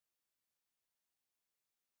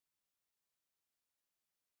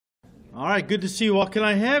All right, good to see you all. Can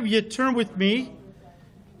I have you turn with me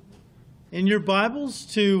in your Bibles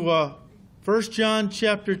to 1 John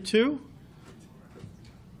chapter 2?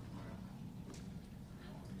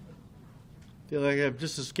 I feel like I've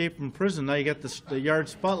just escaped from prison. Now you got the yard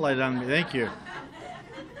spotlight on me. Thank you.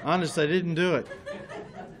 Honest, I didn't do it.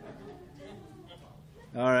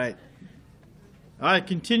 All right. All right,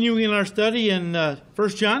 continuing in our study in 1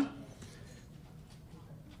 John.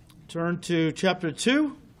 Turn to chapter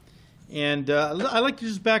 2. And I'd like to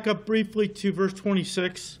just back up briefly to verse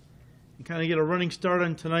 26 and kind of get a running start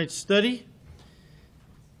on tonight's study.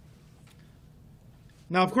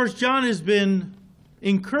 Now, of course, John has been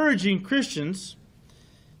encouraging Christians,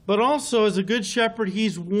 but also as a good shepherd,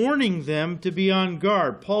 he's warning them to be on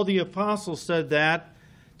guard. Paul the Apostle said that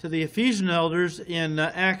to the Ephesian elders in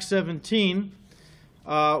Acts 17,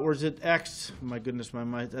 or is it Acts, my goodness, my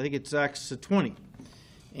mind, I think it's Acts 20,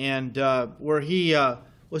 and where he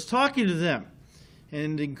was talking to them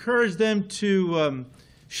and encouraged them to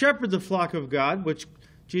shepherd the flock of God, which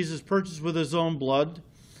Jesus purchased with his own blood,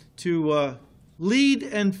 to lead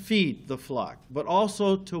and feed the flock, but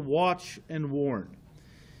also to watch and warn,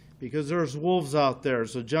 because there's wolves out there.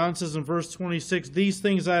 So John says in verse 26, "These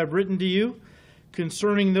things I have written to you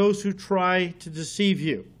concerning those who try to deceive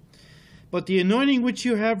you. But the anointing which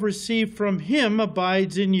you have received from him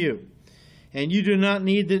abides in you, and you do not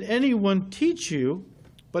need that anyone teach you,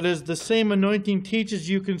 but as the same anointing teaches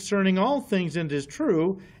you concerning all things and is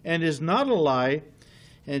true and is not a lie,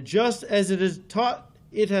 and just as it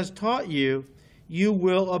has taught you, you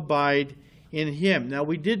will abide in him." Now,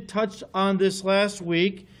 we did touch on this last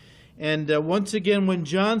week, and once again, when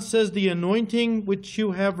John says the anointing which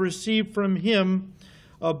you have received from him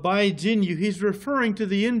abides in you, he's referring to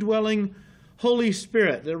the indwelling Holy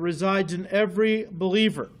Spirit that resides in every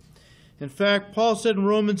believer. In fact, Paul said in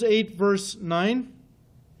Romans 8, verse 9,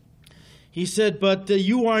 he said, "But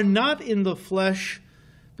you are not in the flesh,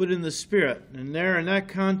 but in the Spirit." And there, in that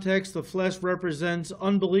context, the flesh represents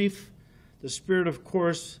unbelief. The Spirit, of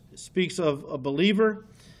course, speaks of a believer.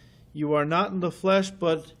 You are not in the flesh,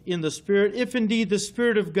 but in the Spirit, if indeed the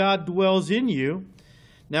Spirit of God dwells in you.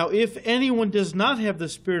 Now, if anyone does not have the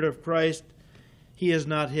Spirit of Christ, he is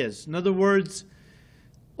not his. In other words,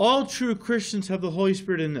 all true Christians have the Holy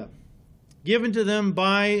Spirit in them, given to them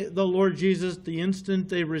by the Lord Jesus the instant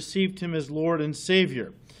they received him as Lord and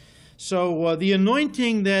Savior. So the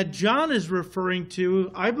anointing that John is referring to,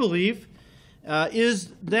 I believe,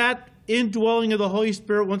 is that indwelling of the Holy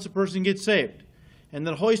Spirit once a person gets saved. And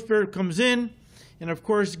the Holy Spirit comes in and, of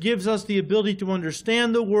course, gives us the ability to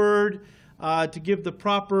understand the Word, to give the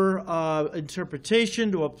proper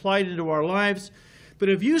interpretation, to apply it into our lives. But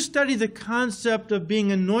if you study the concept of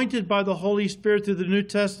being anointed by the Holy Spirit through the New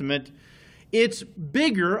Testament, it's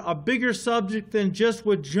a bigger subject than just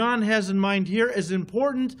what John has in mind here. As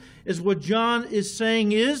important as what John is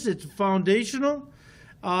saying is, it's foundational.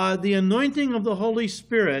 The anointing of the Holy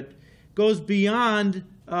Spirit goes beyond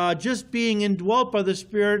just being indwelt by the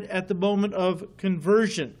Spirit at the moment of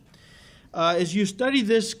conversion. As you study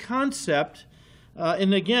this concept,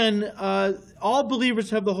 and again, all believers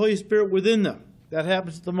have the Holy Spirit within them. That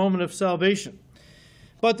happens at the moment of salvation.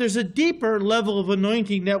 But there's a deeper level of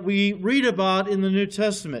anointing that we read about in the New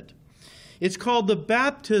Testament. It's called the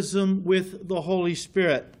baptism with the Holy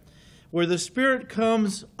Spirit, where the Spirit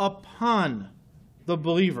comes upon the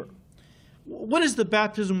believer. What is the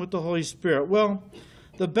baptism with the Holy Spirit? Well,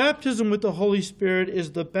 the baptism with the Holy Spirit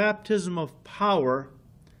is the baptism of power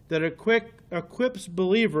that equips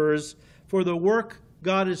believers for the work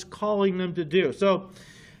God is calling them to do. So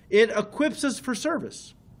it equips us for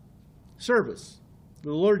service.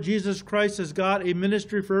 The Lord Jesus Christ has got a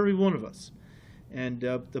ministry for every one of us. And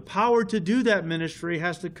the power to do that ministry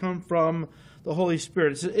has to come from the Holy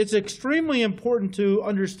Spirit. It's extremely important to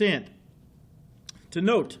understand, to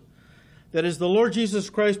note, that as the Lord Jesus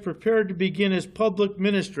Christ prepared to begin his public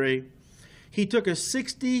ministry, he took a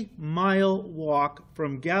 60-mile walk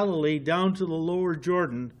from Galilee down to the lower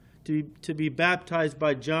Jordan to be baptized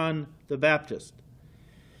by John the Baptist.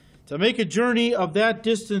 To make a journey of that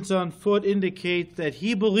distance on foot indicates that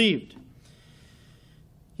he believed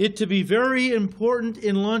it to be very important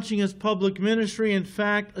in launching his public ministry, in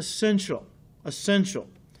fact, essential.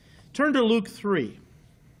 Turn to Luke 3.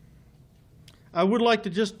 I would like to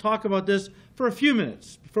just talk about this for a few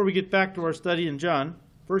minutes before we get back to our study in John,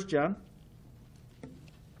 1 John.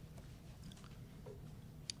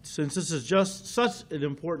 Since this is just such an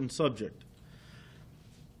important subject.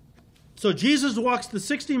 So Jesus walks the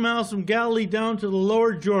 60 miles from Galilee down to the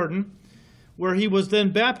lower Jordan, where he was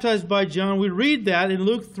then baptized by John. We read that in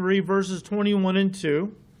Luke 3, verses 21 and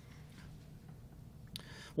 2.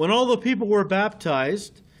 When all the people were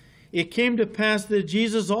baptized, it came to pass that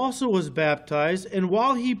Jesus also was baptized, and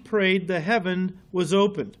while he prayed, the heaven was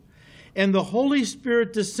opened, and the Holy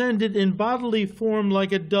Spirit descended in bodily form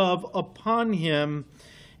like a dove upon him,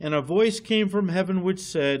 and a voice came from heaven which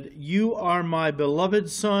said, "You are my beloved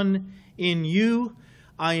Son, in you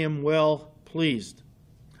I am well pleased."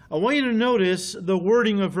 I want you to notice the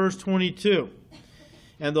wording of verse 22.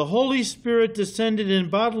 And the Holy Spirit descended in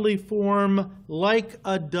bodily form like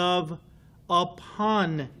a dove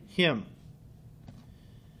upon him.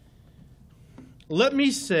 Let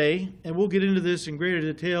me say, and we'll get into this in greater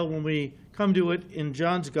detail when we come to it in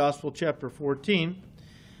John's Gospel, chapter 14,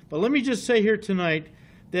 but let me just say here tonight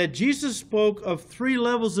that Jesus spoke of 3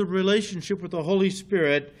 levels of relationship with the Holy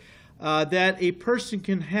Spirit that a person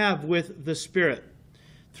can have with the Spirit.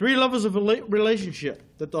 3 levels of relationship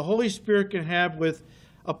that the Holy Spirit can have with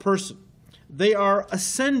a person. They are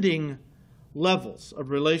ascending levels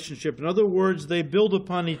of relationship. In other words, they build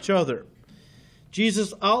upon each other.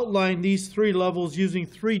 Jesus outlined these 3 levels using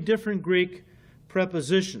 3 different Greek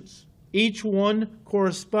prepositions, each one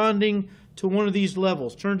corresponding to one of these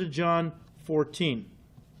levels. Turn to John 14.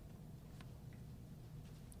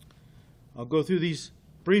 I'll go through these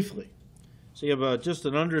briefly so you have just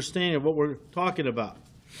an understanding of what we're talking about.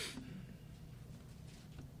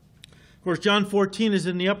 Of course, John 14 is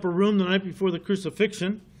in the upper room the night before the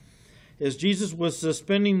crucifixion, as Jesus was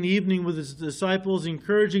spending the evening with his disciples,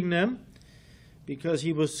 encouraging them, because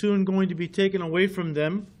he was soon going to be taken away from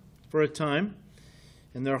them for a time,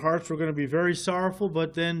 and their hearts were going to be very sorrowful.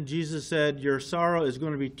 But then Jesus said, "Your sorrow is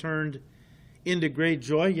going to be turned into great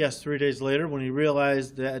joy." Yes, 3 days later, when they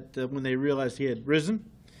realized he had risen.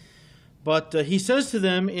 But he says to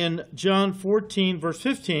them in John 14, verse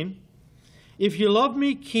 15, "If you love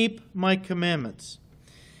me, keep my commandments.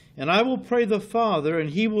 And I will pray the Father,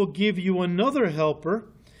 and he will give you another helper,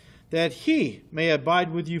 that he may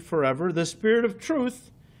abide with you forever, the Spirit of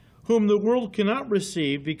truth, whom the world cannot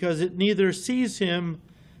receive, because it neither sees him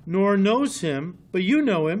nor knows him, but you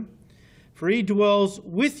know him, for he dwells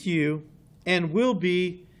with you and will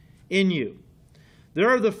be in you." There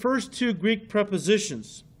are the first 2 Greek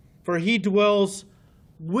prepositions. For he dwells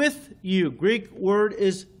with you. Greek word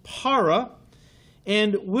is para,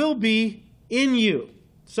 and will be in you.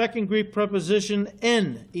 Second Greek preposition,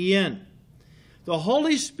 en. The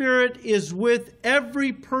Holy Spirit is with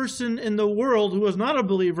every person in the world who is not a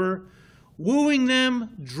believer, wooing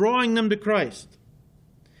them, drawing them to Christ.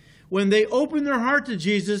 When they open their heart to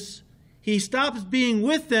Jesus, he stops being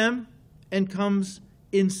with them and comes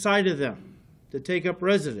inside of them to take up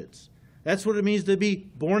residence. That's what it means to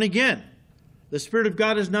be born again. The Spirit of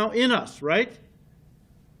God is now in us, right?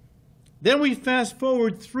 Then we fast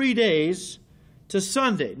forward 3 days to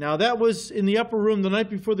Sunday. Now that was in the upper room the night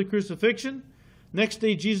before the crucifixion. Next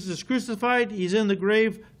day Jesus is crucified. He's in the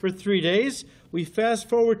grave for 3 days. We fast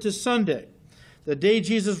forward to Sunday, the day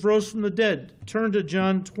Jesus rose from the dead. Turn to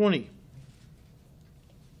John 20.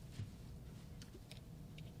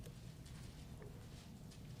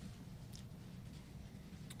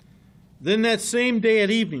 Then that same day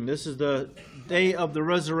at evening, this is the day of the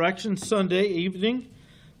resurrection, Sunday evening,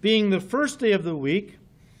 being the first day of the week,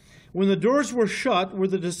 when the doors were shut where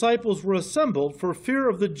the disciples were assembled, for fear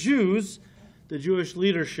of the Jews, the Jewish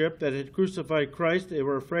leadership that had crucified Christ, they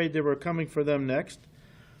were afraid they were coming for them next.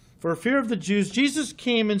 For fear of the Jews, Jesus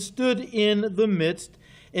came and stood in the midst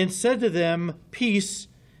and said to them, "Peace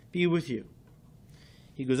be with you."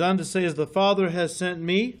 He goes on to say, "As the Father has sent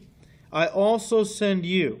me, I also send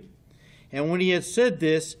you." And when he had said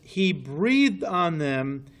this, he breathed on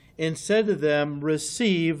them and said to them,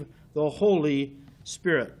 "Receive the Holy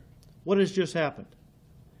Spirit." What has just happened?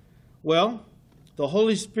 Well, the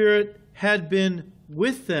Holy Spirit had been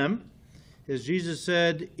with them, as Jesus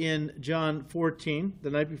said in John 14, the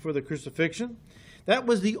night before the crucifixion. That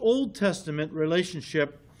was the Old Testament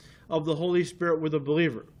relationship of the Holy Spirit with a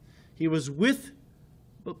believer. He was with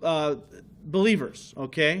believers,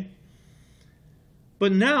 okay?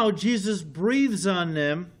 But now Jesus breathes on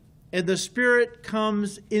them, and the Spirit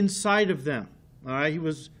comes inside of them. All right,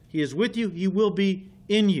 He is with you. He will be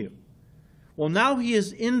in you. Well, now He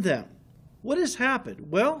is in them. What has happened?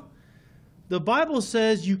 Well, the Bible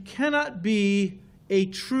says you cannot be a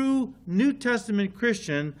true New Testament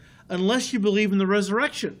Christian unless you believe in the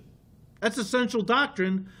resurrection. That's essential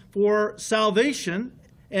doctrine for salvation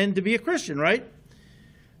and to be a Christian, right?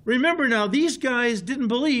 Remember now, these guys didn't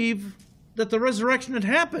believe that the resurrection had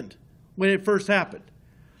happened when it first happened.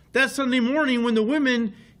 That Sunday morning when the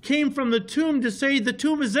women came from the tomb to say the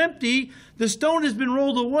tomb is empty, the stone has been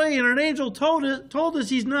rolled away, and an angel told us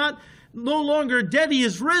he's not no longer dead, he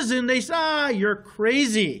is risen, they say, you're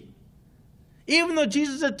crazy. Even though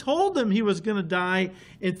Jesus had told them he was going to die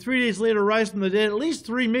and 3 days later rise from the dead, at least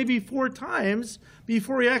 3, maybe 4 times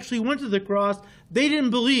before he actually went to the cross, they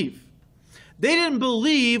didn't believe. They didn't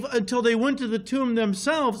believe until they went to the tomb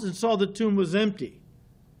themselves and saw the tomb was empty.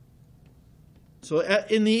 So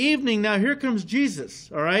in the evening, now here comes Jesus,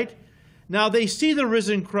 all right? Now they see the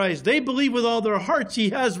risen Christ. They believe with all their hearts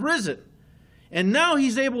he has risen. And now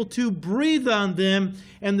he's able to breathe on them,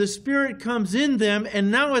 and the Spirit comes in them, and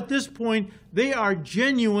now at this point, they are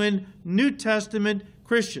genuine New Testament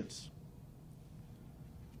Christians.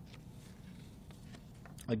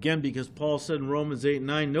 Again, because Paul said in Romans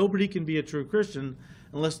 8:9, nobody can be a true Christian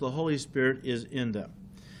unless the Holy Spirit is in them.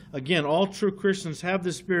 Again, all true Christians have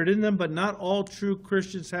the Spirit in them, but not all true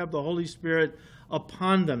Christians have the Holy Spirit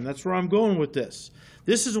upon them. That's where I'm going with this.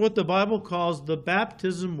 This is what the Bible calls the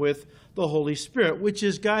baptism with the Holy Spirit, which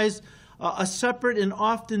is, guys, a separate and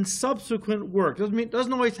often subsequent work.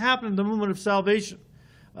 Doesn't always happen in the moment of salvation.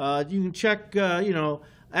 You can check,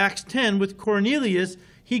 Acts 10 with Cornelius.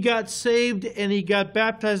 He got saved and he got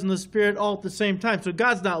baptized in the Spirit all at the same time. So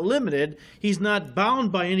God's not limited. He's not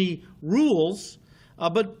bound by any rules.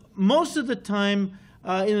 But most of the time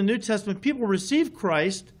in the New Testament, people receive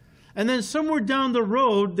Christ, and then somewhere down the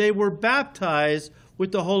road, they were baptized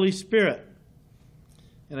with the Holy Spirit.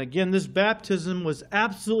 And again, this baptism was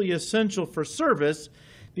absolutely essential for service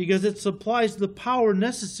because it supplies the power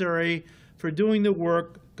necessary for doing the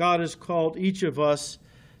work God has called each of us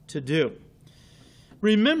to do.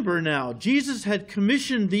 Remember now, Jesus had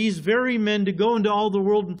commissioned these very men to go into all the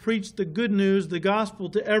world and preach the good news, the gospel,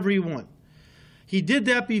 to everyone. He did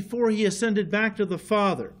that before he ascended back to the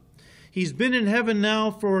Father. He's been in heaven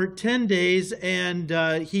now for 10 days, and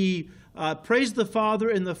he praised the Father,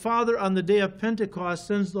 and the Father on the day of Pentecost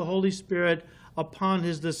sends the Holy Spirit upon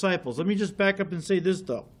his disciples. Let me just back up and say this,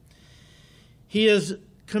 though. He has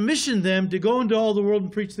commissioned them to go into all the world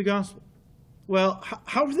and preach the gospel. Well,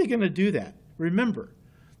 how are they going to do that? Remember,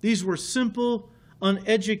 these were simple,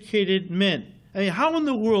 uneducated men. I mean, how in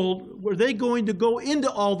the world were they going to go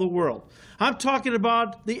into all the world? I'm talking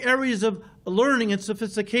about the areas of learning and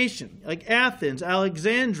sophistication, like Athens,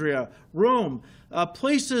 Alexandria, Rome,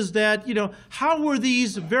 places that, how were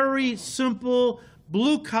these very simple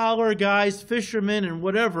blue-collar guys, fishermen and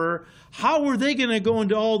whatever, how were they going to go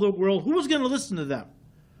into all the world? Who was going to listen to them?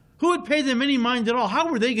 Who would pay them any mind at all? How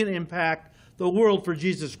were they going to impact the world for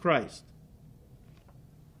Jesus Christ?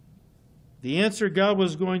 The answer, God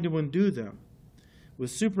was going to endue them with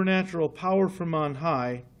supernatural power from on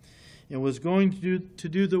high and was going to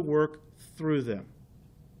do the work through them.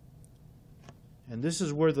 And this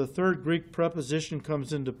is where the third Greek preposition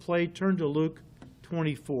comes into play. Turn to Luke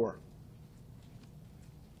 24.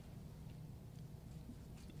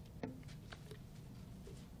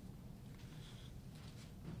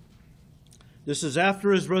 This is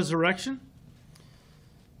after his resurrection,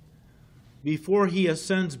 before he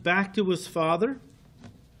ascends back to his Father.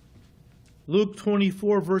 Luke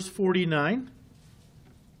 24, verse 49.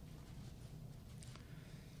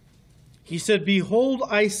 He said, "Behold,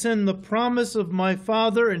 I send the promise of my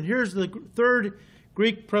Father," and here's the third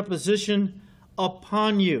Greek preposition,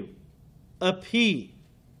 "upon you." Epi.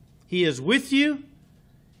 He is with you,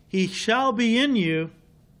 he shall be in you,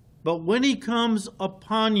 but when he comes,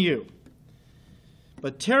 upon you.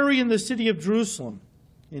 But tarry in the city of Jerusalem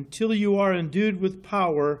until you are endued with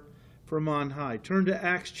power from on high. Turn to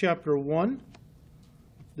Acts chapter 1.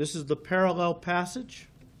 This is the parallel passage.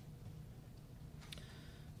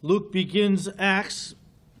 Luke begins Acts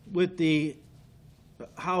with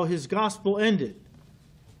how his gospel ended.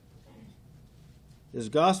 His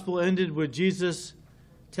gospel ended with Jesus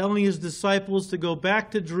telling his disciples to go back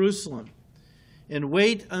to Jerusalem and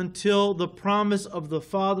wait until the promise of the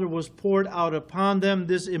Father was poured out upon them.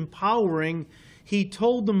 This empowering he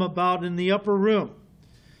told them about in the upper room.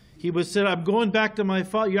 He was said, "I'm going back to my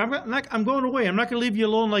Father. I'm going away. I'm not going to leave you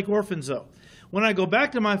alone like orphans, though. When I go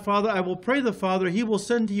back to my Father, I will pray the Father. He will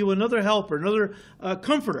send to you another helper, another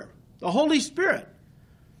comforter, the Holy Spirit.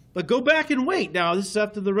 But go back and wait." Now, this is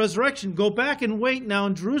after the resurrection. Go back and wait now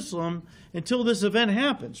in Jerusalem until this event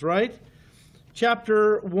happens, right?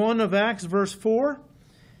 Chapter 1 of Acts, verse 4.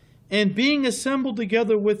 "And being assembled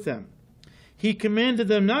together with them, he commanded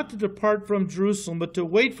them not to depart from Jerusalem, but to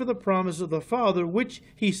wait for the promise of the Father, which,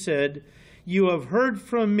 he said, you have heard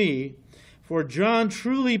from me. For John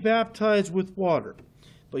truly baptized with water,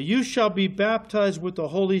 but you shall be baptized with the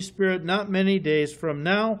Holy Spirit not many days from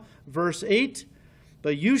now." Verse 8,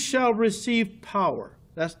 "But you shall receive power."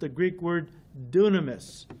 That's the Greek word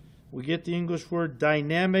dunamis. We get the English word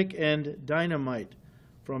dynamic and dynamite.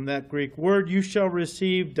 from that Greek word. You shall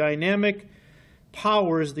receive dynamic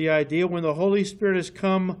power is the idea when the Holy Spirit has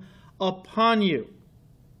come upon you.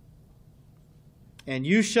 And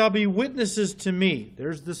you shall be witnesses to me.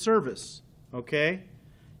 There's the service, okay?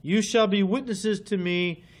 You shall be witnesses to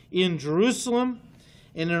me in Jerusalem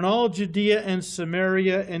and in all Judea and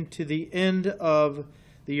Samaria and to the end of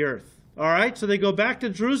the earth. All right, so they go back to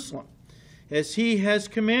Jerusalem as he has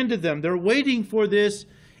commanded them. They're waiting for this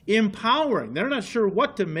empowering. They're not sure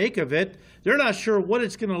what to make of it. They're not sure what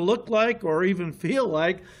it's going to look like or even feel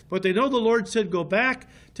like, but they know the Lord said, go back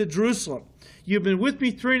to Jerusalem. You've been with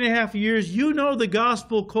me 3.5 years. You know the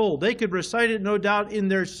gospel cold. They could recite it, no doubt, in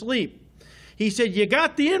their sleep. He said, you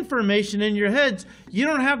got the information in your heads. You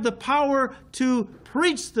don't have the power to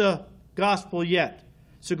preach the gospel yet.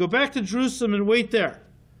 So go back to Jerusalem and wait there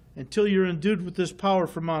until you're endued with this power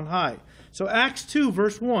from on high. So Acts 2,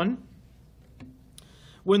 verse 1,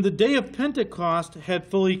 when the day of Pentecost had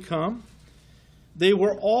fully come, they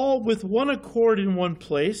were all with one accord in one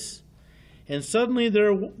place, and suddenly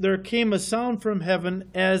there came a sound from heaven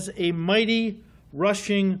as a mighty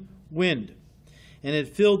rushing wind, and it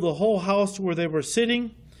filled the whole house where they were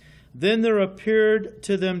sitting. Then there appeared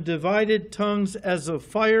to them divided tongues as of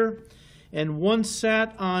fire, and one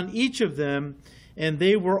sat on each of them, and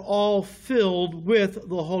they were all filled with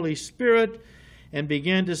the Holy Spirit, and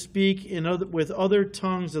began to speak with other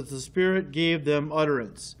tongues as the Spirit gave them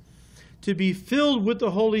utterance. To be filled with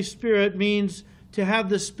the Holy Spirit means to have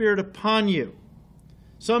the Spirit upon you.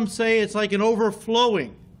 Some say it's like an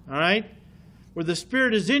overflowing, all right? Where the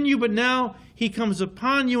Spirit is in you, but now He comes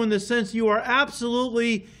upon you in the sense you are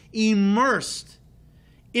absolutely immersed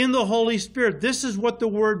in the Holy Spirit. This is what the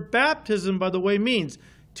word baptism, by the way, means,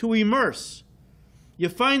 to immerse. You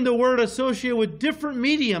find the word associated with different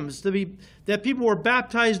mediums that people were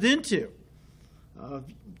baptized into.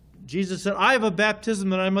 Jesus said, I have a baptism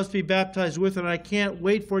that I must be baptized with, and I can't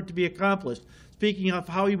wait for it to be accomplished. Speaking of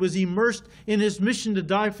how he was immersed in his mission to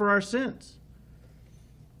die for our sins.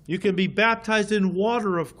 You can be baptized in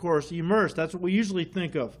water, of course, immersed. That's what we usually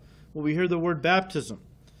think of when we hear the word baptism.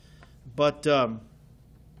 But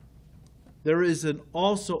there is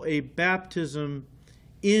also a baptism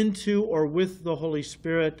into or with the Holy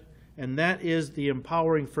Spirit, and that is the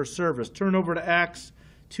empowering for service. Turn over to Acts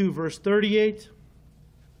 2, verse 38.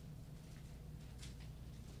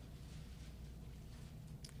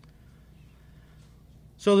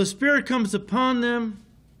 So the Spirit comes upon them.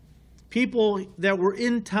 People that were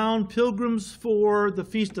in town, pilgrims for the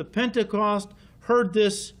Feast of Pentecost, heard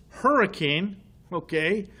this hurricane,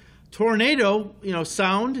 tornado,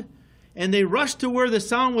 sound, and they rushed to where the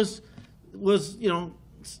sound was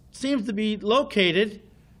seems to be located,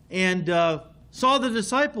 and saw the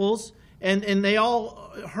disciples, and they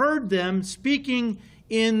all heard them speaking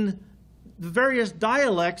in the various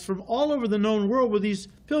dialects from all over the known world where these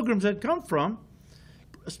pilgrims had come from,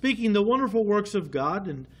 speaking the wonderful works of God.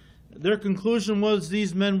 And their conclusion was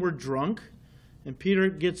these men were drunk. And Peter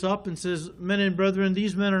gets up and says, men and brethren,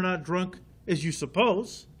 these men are not drunk as you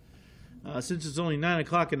suppose, since it's only 9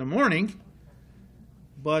 o'clock in the morning.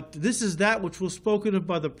 But this is that which was spoken of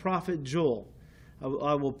by the prophet Joel.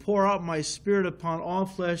 I will pour out my Spirit upon all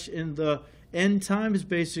flesh in the end times,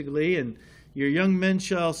 basically, and your young men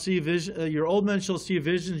shall see vision, your old men shall see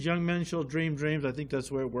visions, young men shall dream dreams. I think that's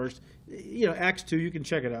the way it works. Acts 2, you can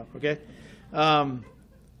check it out, okay?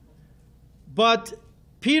 But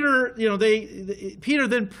Peter, Peter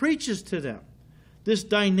then preaches to them this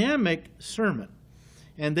dynamic sermon.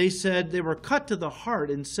 And they said, they were cut to the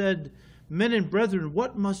heart and said, men and brethren,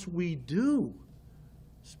 what must we do?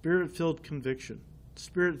 Spirit-filled conviction,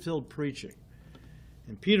 Spirit-filled preaching.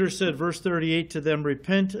 And Peter said, verse 38, to them,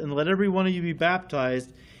 repent and let every one of you be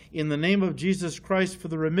baptized in the name of Jesus Christ for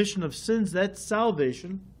the remission of sins. That's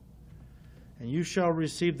salvation. And you shall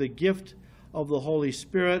receive the gift of the Holy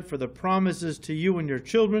Spirit, for the promises to you and your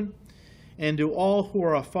children, and to all who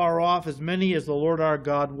are afar off, as many as the Lord our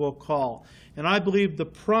God will call. And I believe the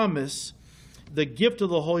promise, the gift of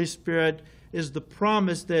the Holy Spirit, is the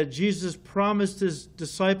promise that Jesus promised his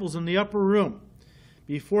disciples in the upper room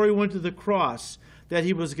before he went to the cross, that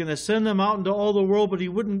he was going to send them out into all the world, but he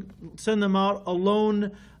wouldn't send them out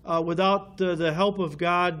alone without the help of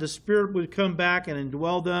God. The Spirit would come back and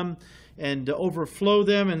indwell them and overflow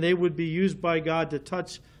them, and they would be used by God to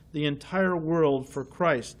touch the entire world for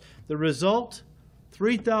Christ. The result,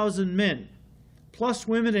 3,000 men, plus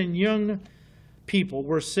women and young people,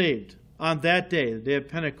 were saved on that day, the day of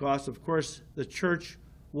Pentecost. Of course, the church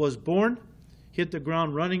was born, hit the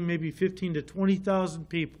ground running, maybe 15 to 20,000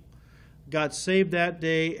 people got saved that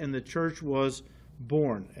day, and the church was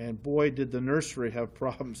born. And boy, did the nursery have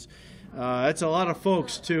problems. That's a lot of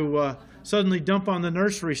folks to suddenly dump on the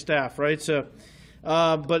nursery staff, right? So,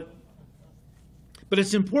 but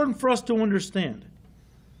it's important for us to understand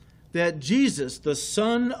that Jesus, the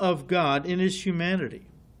Son of God in his humanity,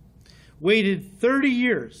 waited 30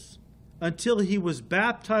 years until he was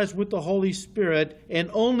baptized with the Holy Spirit, and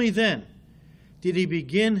only then did he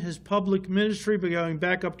begin his public ministry by going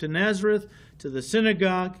back up to Nazareth, to the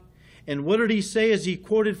synagogue. And what did he say as he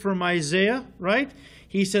quoted from Isaiah, right?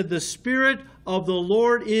 He said, "The Spirit of the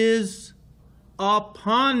Lord is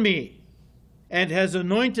upon me and has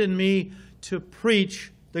anointed me to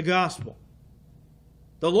preach the gospel."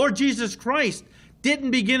 The Lord Jesus Christ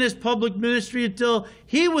didn't begin his public ministry until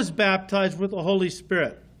he was baptized with the Holy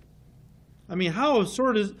Spirit. I mean, how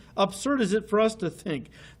absurd is it for us to think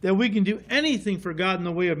that we can do anything for God in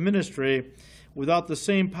the way of ministry without the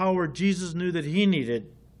same power Jesus knew that he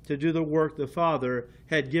needed to do the work the Father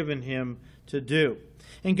had given him to do.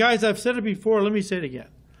 And guys, I've said it before, let me say it again.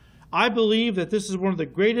 I believe that this is one of the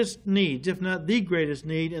greatest needs, if not the greatest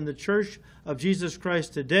need, in the Church of Jesus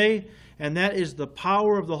Christ today, and that is the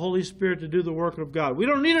power of the Holy Spirit to do the work of God. We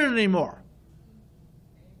don't need it anymore.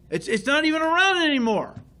 It's not even around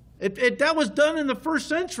anymore. That was done in the first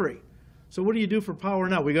century. So what do you do for power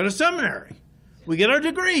now? We go to seminary. We get our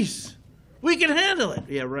degrees. We can handle it.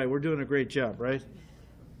 Yeah, right. We're doing a great job, right?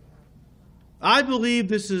 I believe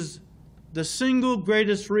this is the single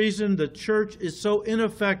greatest reason the church is so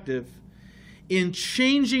ineffective in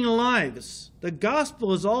changing lives. The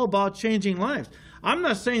gospel is all about changing lives. I'm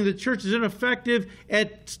not saying the church is ineffective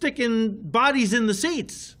at sticking bodies in the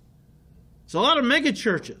seats. It's a lot of mega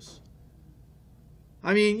churches.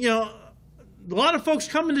 I mean, a lot of folks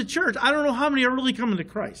coming to church. I don't know how many are really coming to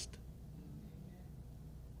Christ.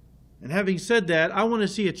 And having said that, I want to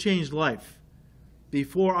see a changed life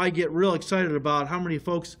before I get real excited about how many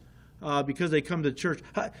folks, because they come to church.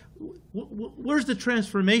 Where's the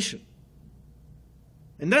transformation?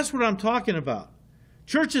 And that's what I'm talking about.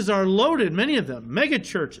 Churches are loaded, many of them, mega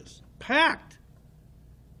churches, packed.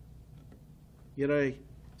 Yet I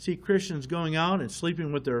see Christians going out and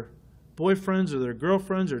sleeping with their boyfriends or their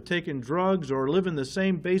girlfriends, or taking drugs, or living the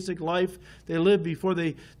same basic life they lived before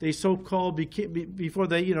they so-called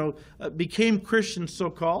became Christians,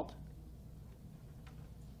 so-called.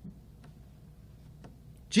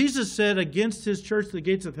 Jesus said against his church the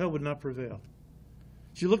gates of hell would not prevail.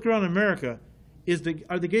 As you look around America,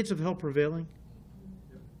 are the gates of hell prevailing?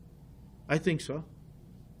 I think so.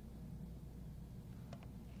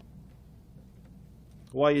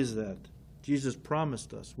 Why is that? Jesus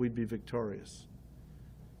promised us we'd be victorious.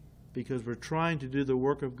 Because we're trying to do the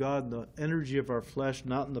work of God in the energy of our flesh,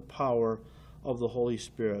 not in the power of the Holy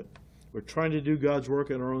Spirit. We're trying to do God's work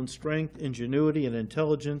in our own strength, ingenuity, and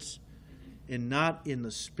intelligence, and not in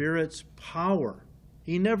the Spirit's power.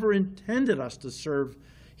 He never intended us to serve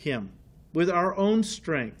him with our own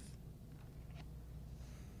strength.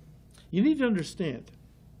 You need to understand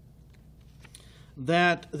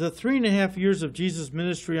that the 3.5 years of Jesus'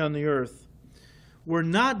 ministry on the earth were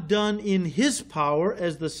not done in his power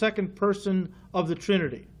as the second person of the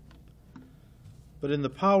Trinity, but in the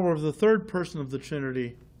power of the third person of the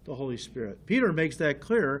Trinity, the Holy Spirit. Peter makes that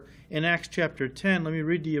clear in Acts chapter 10. Let me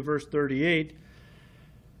read to you verse 38.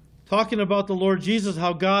 Talking about the Lord Jesus,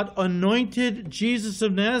 how God anointed Jesus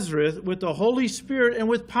of Nazareth with the Holy Spirit and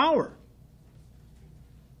with power,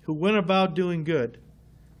 who went about doing good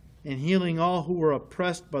and healing all who were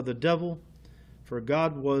oppressed by the devil, for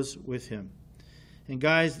God was with him. And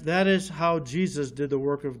guys, that is how Jesus did the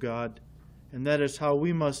work of God, and that is how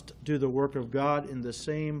we must do the work of God in the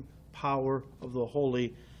same power of the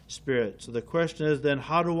Holy Spirit. So the question is then,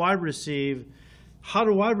 how do I receive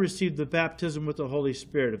the baptism with the Holy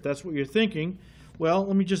Spirit? If that's what you're thinking, well,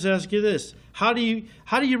 let me just ask you this. How do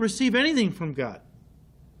you receive anything from God?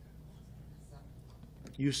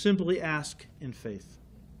 You simply ask in faith.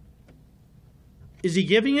 Is he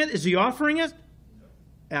giving it? Is he offering it?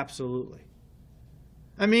 Absolutely.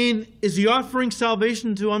 I mean, is he offering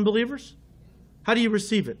salvation to unbelievers? How do you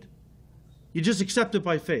receive it? You just accept it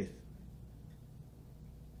by faith.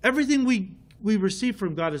 Everything we receive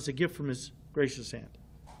from God is a gift from his gracious hand.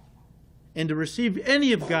 And to receive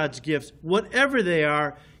any of God's gifts, whatever they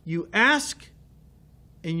are, you ask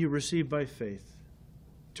and you receive by faith.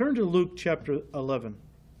 Turn to Luke chapter 11.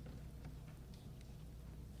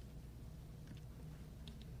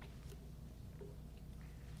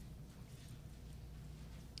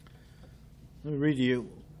 Let me read to you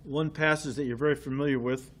one passage that you're very familiar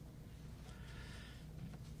with.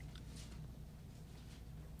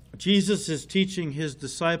 Jesus is teaching his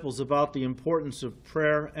disciples about the importance of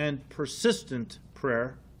prayer and persistent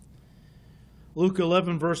prayer. Luke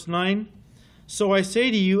 11, verse 9. So I say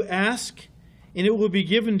to you, ask, and it will be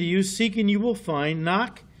given to you. Seek, and you will find.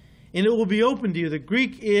 Knock, and it will be opened to you. The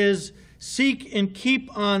Greek is seek and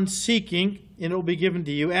keep on seeking, and it will be given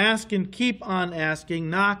to you. Ask and keep on asking.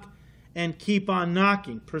 Knock and keep on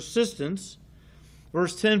knocking. Persistence.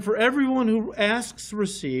 Verse 10, for everyone who asks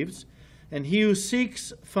receives, and he who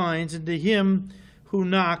seeks finds, and to him who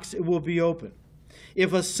knocks it will be open.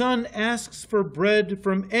 If a son asks for bread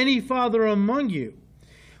from any father among you,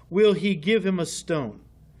 will he give him a stone?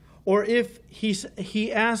 Or if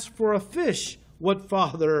he asks for a fish, what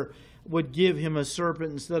father would give him a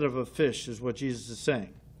serpent instead of a fish, is what Jesus is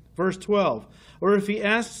saying. Verse 12, or if he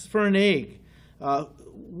asks for an egg,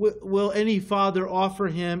 will any father offer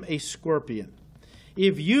him a scorpion?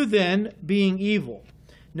 If you then, being evil,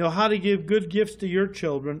 know how to give good gifts to your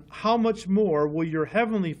children, how much more will your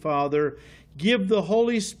heavenly Father give the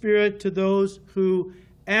Holy Spirit to those who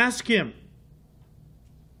ask him?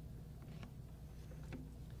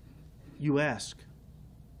 You ask,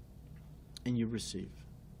 and you receive,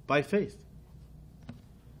 by faith.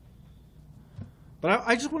 But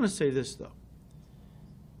I just want to say this, though.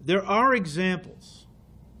 There are examples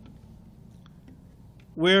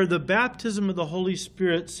where the baptism of the Holy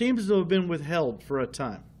Spirit seems to have been withheld for a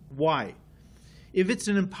time. Why? If it's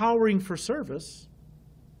an empowering for service,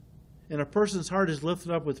 and a person's heart is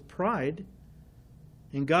lifted up with pride,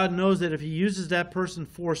 and God knows that if he uses that person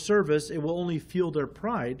for service, it will only fuel their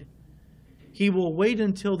pride, he will wait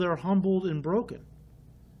until they're humbled and broken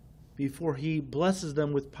before he blesses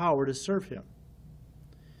them with power to serve him.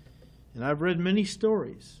 And I've read many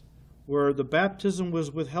stories where the baptism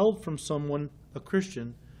was withheld from someone, a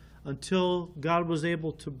Christian, until God was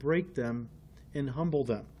able to break them and humble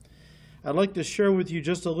them. I'd like to share with you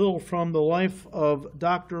just a little from the life of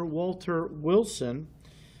Dr. Walter Wilson,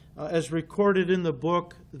 as recorded in the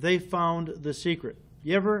book, They Found the Secret.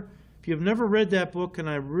 If you've never read that book, and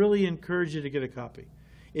I really encourage you to get a copy.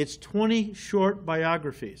 It's 20 short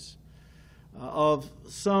biographies of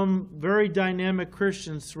some very dynamic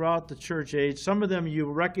Christians throughout the church age. Some of them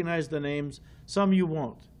you recognize the names, some you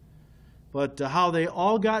won't. But how they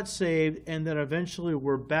all got saved and then eventually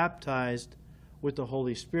were baptized with the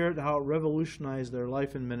Holy Spirit, how it revolutionized their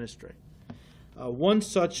life and ministry. One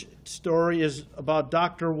such story is about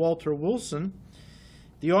Dr. Walter Wilson.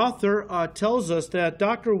 The author tells us that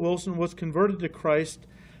Dr. Wilson was converted to Christ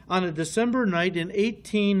on a December night in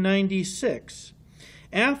 1896.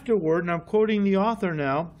 Afterward, and I'm quoting the author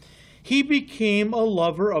now, he became a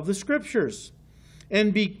lover of the Scriptures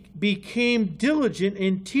and became diligent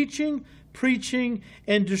in teaching, preaching,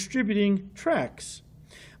 and distributing tracts.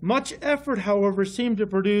 Much effort, however, seemed to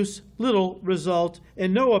produce little result,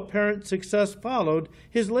 and no apparent success followed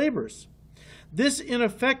his labors. This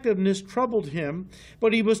ineffectiveness troubled him,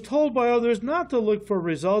 but he was told by others not to look for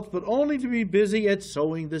results, but only to be busy at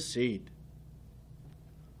sowing the seed.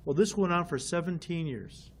 Well, this went on for 17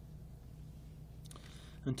 years,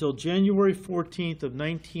 until January 14th of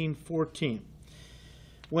 1914,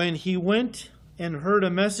 when he went and heard a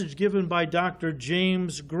message given by Dr.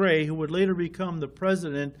 James Gray, who would later become the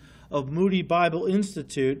president of Moody Bible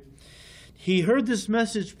Institute. He heard this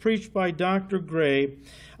message preached by Dr. Gray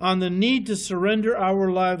on the need to surrender our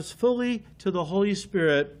lives fully to the Holy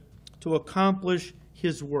Spirit to accomplish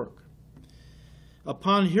his work.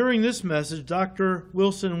 Upon hearing this message, Dr.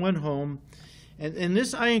 Wilson went home, and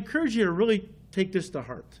this, I encourage you to really take this to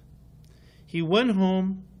heart. He went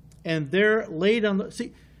home and there laid on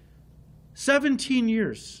the... 17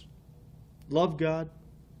 years, loved God,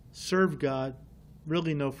 served God,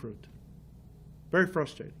 really no fruit. Very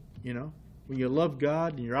frustrating, when you love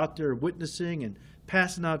God and you're out there witnessing and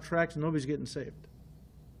passing out tracts and nobody's getting saved.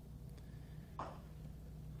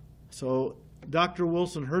 So Dr.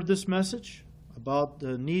 Wilson heard this message about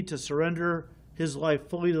the need to surrender his life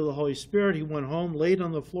fully to the Holy Spirit. He went home, laid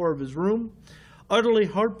on the floor of his room, utterly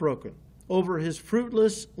heartbroken over his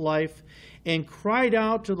fruitless life, and cried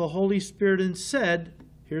out to the Holy Spirit and said,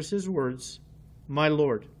 here's his words, "My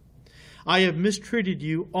Lord, I have mistreated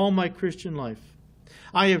you all my Christian life.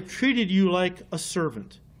 I have treated you like a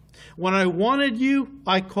servant. When I wanted you,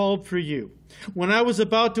 I called for you. When I was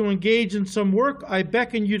about to engage in some work, I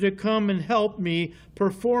beckoned you to come and help me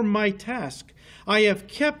perform my task. I have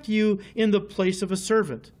kept you in the place of a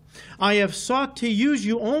servant. I have sought to use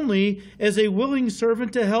you only as a willing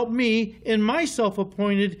servant to help me in my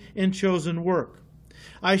self-appointed and chosen work.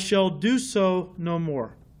 I shall do so no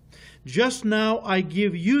more. Just now I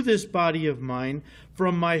give you this body of mine,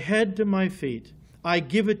 from my head to my feet. I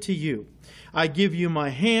give it to you. I give you my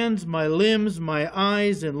hands, my limbs, my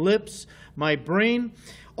eyes and lips, my brain,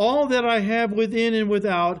 All that I have within and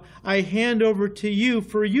without, I hand over to you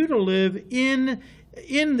for you to live in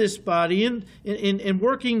this body, in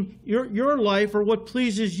working your life or what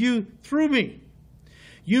pleases you through me.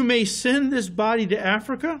 You may send this body to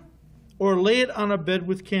Africa or lay it on a bed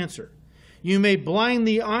with cancer. You may blind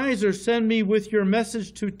the eyes or send me with your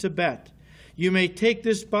message to Tibet. You may take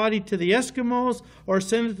this body to the Eskimos or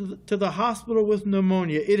send it to the hospital with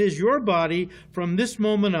pneumonia. It is your body from this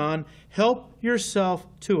moment on. Help yourself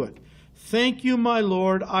to it. Thank you, my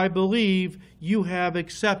Lord. I believe you have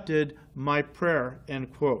accepted my prayer."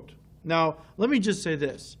 End quote. Now, let me just say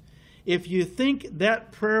this. If you think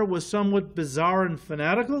that prayer was somewhat bizarre and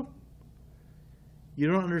fanatical, you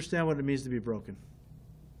don't understand what it means to be broken.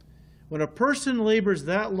 When a person labors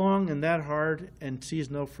that long and that hard and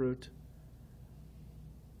sees no fruit,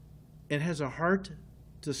 and has a heart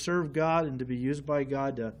to serve God and to be used by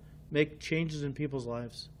God to make changes in people's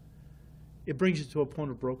lives, it brings you to a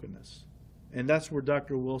point of brokenness. And that's where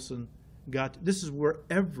Dr. Wilson got to. This is where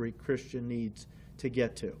every Christian needs to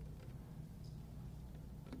get to.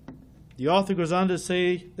 The author goes on to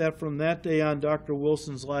say that from that day on, Dr.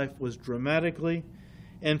 Wilson's life was dramatically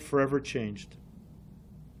and forever changed.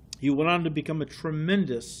 He went on to become a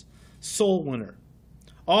tremendous soul winner,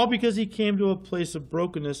 all because he came to a place of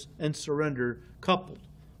brokenness and surrender coupled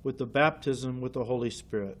with the baptism with the Holy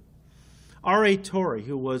Spirit. R.A. Torrey,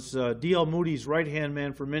 who was D.L. Moody's right-hand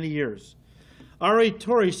man for many years, R.A.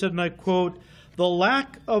 Torrey said, and I quote, "The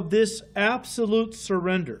lack of this absolute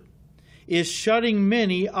surrender is shutting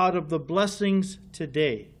many out of the blessings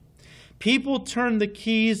today. People turn the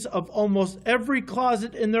keys of almost every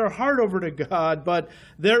closet in their heart over to God, but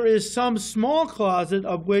there is some small closet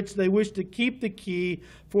of which they wish to keep the key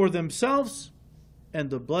for themselves, and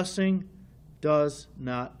the blessing does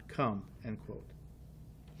not come." End quote.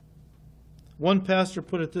 One pastor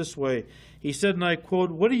put it this way. He said, and I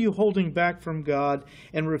quote, "What are you holding back from God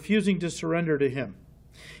and refusing to surrender to Him?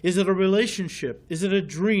 Is it a relationship? Is it a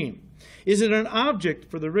dream? Is it an object?"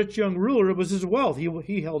 For the rich young ruler, it was his wealth.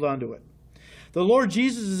 He held on to it. The Lord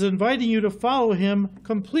Jesus is inviting you to follow Him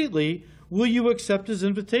completely. Will you accept His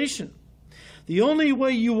invitation? The only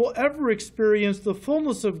way you will ever experience the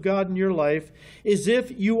fullness of God in your life is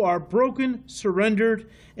if you are broken, surrendered,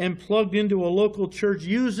 and plugged into a local church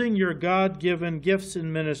using your God-given gifts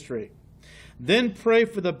in ministry. Then pray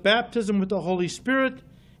for the baptism with the Holy Spirit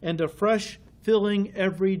and a fresh filling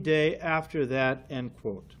every day after that. End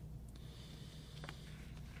quote.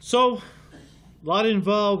 So, a lot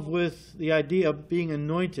involved with the idea of being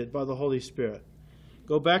anointed by the Holy Spirit.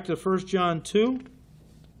 Go back to 1 John 2.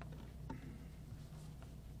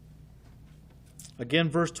 Again,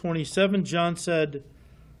 verse 27, John said,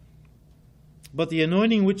 "But the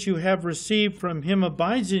anointing which you have received from Him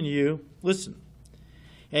abides in you." Listen.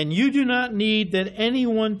 "And you do not need that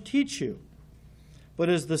anyone teach you. But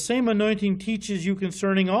as the same anointing teaches you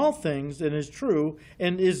concerning all things, and is true,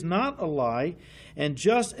 and is not a lie, and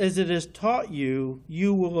just as it has taught you,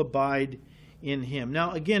 you will abide in Him."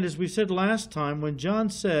 Now, again, as we said last time, when John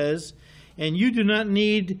says, "And you do not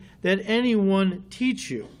need that anyone teach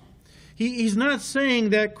you," he's not saying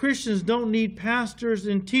that Christians don't need pastors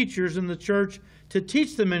and teachers in the church to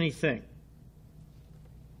teach them anything.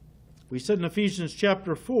 We said in Ephesians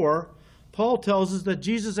chapter 4, Paul tells us that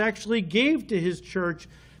Jesus actually gave to His church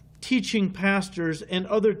teaching pastors and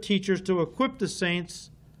other teachers to equip the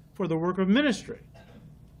saints for the work of ministry.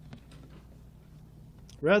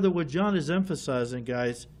 Rather, what John is emphasizing,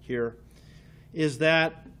 guys, here, is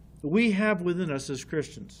that we have within us as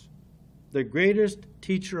Christians the greatest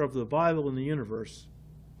teacher of the Bible in the universe,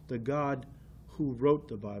 the God who wrote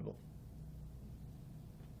the Bible.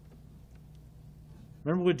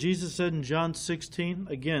 Remember what Jesus said in John 16?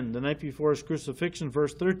 Again, the night before His crucifixion,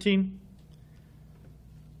 verse 13.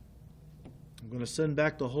 "I'm going to send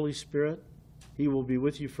back the Holy Spirit. He will be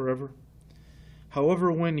with you forever.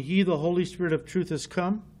 However, when He, the Holy Spirit of truth, has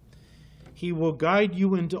come, He will guide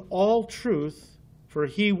you into all truth, for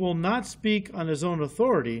He will not speak on His own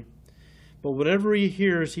authority, but whatever He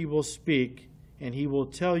hears, He will speak, and He will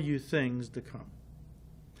tell you things to come."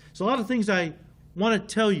 So a lot of things I want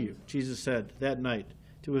to tell you, Jesus said that night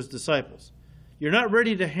to His disciples. You're not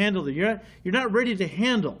ready to handle it. You're not ready to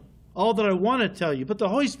handle all that I want to tell you. But the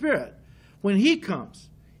Holy Spirit, when He comes,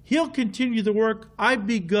 He'll continue the work I've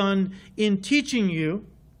begun in teaching you.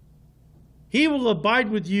 He will abide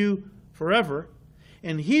with you forever,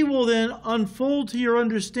 and He will then unfold to your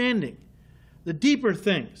understanding the deeper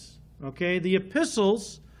things. Okay? The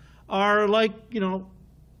epistles are like, the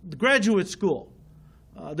graduate school.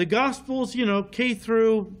 The Gospels, K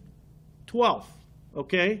through 12,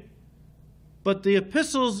 okay? but the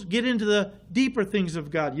epistles get into the deeper things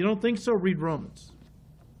of God. You don't think so? Read Romans.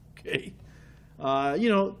 Okay.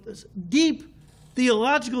 Deep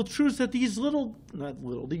theological truths that these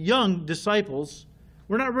the young disciples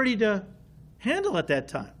were not ready to handle at that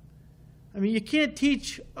time. I mean, you can't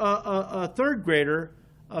teach a third grader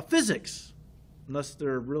physics unless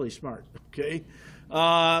they're really smart, okay?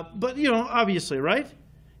 But, obviously, right?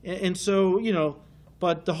 And so,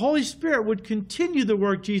 but the Holy Spirit would continue the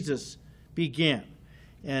work Jesus began.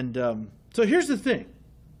 And so here's the thing.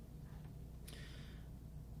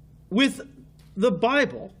 With the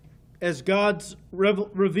Bible as God's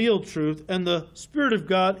revealed truth, and the Spirit of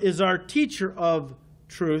God is our teacher of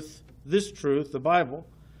truth, the Bible,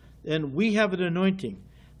 and we have an anointing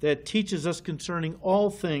that teaches us concerning all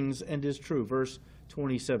things and is true. Verse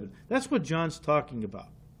 27. That's what John's talking about,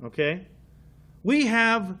 okay? We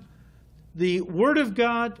have the Word of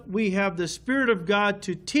God. We have the Spirit of God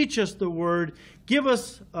to teach us the Word, give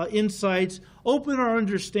us insights, open our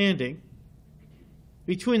understanding.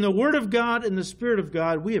 Between the Word of God and the Spirit of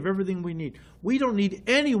God, we have everything we need. We don't need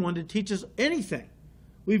anyone to teach us anything.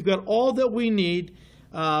 We've got all that we need.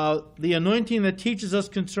 The anointing that teaches us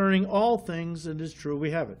concerning all things, and is true,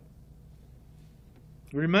 we have it.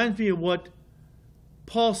 It reminds me of what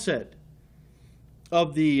Paul said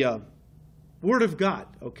of the Word of God,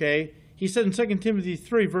 okay? He said in 2 Timothy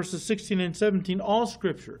 3, verses 16 and 17, all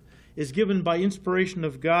Scripture is given by inspiration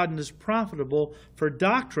of God and is profitable for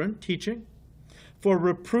doctrine, teaching, for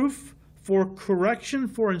reproof, for correction,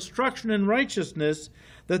 for instruction in righteousness,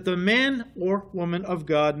 that the man or woman of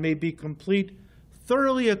God may be complete,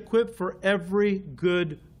 thoroughly equipped for every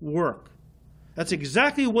good work. That's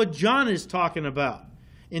exactly what John is talking about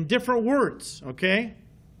in different words, okay?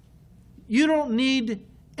 You don't need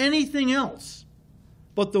anything else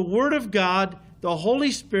but the Word of God, the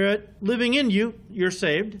Holy Spirit living in you. You're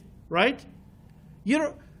saved, right?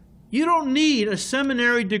 You don't need a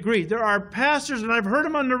seminary degree. There are pastors, and I've heard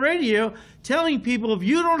them on the radio, telling people if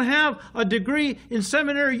you don't have a degree in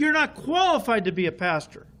seminary, you're not qualified to be a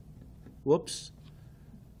pastor. Whoops.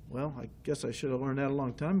 Well, I guess I should have learned that a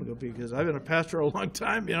long time ago because I've been a pastor a long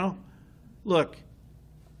time, Look,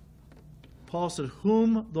 Paul said,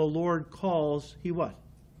 whom the Lord calls, he what?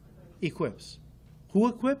 Equips. Who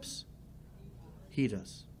equips? He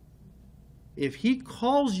does. If he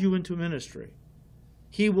calls you into ministry,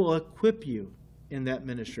 he will equip you in that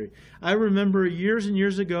ministry. I remember years and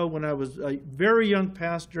years ago when I was a very young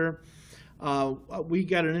pastor, we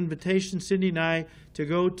got an invitation, Cindy and I, to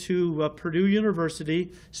go to Purdue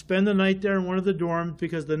University, spend the night there in one of the dorms,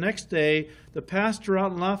 because the next day, the pastor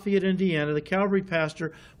out in Lafayette, Indiana, the Calvary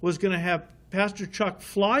pastor, was going to have Pastor Chuck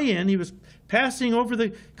fly in. He was passing over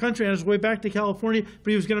the country on his way back to California, but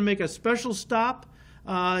he was going to make a special stop.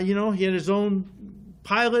 He had his own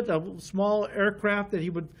pilot, a small aircraft that he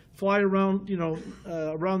would fly around,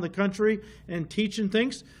 around the country and teach and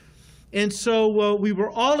things. And so we were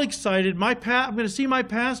all excited. I'm going to see my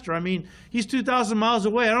pastor. I mean, he's 2,000 miles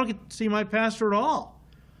away. I don't get to see my pastor at all.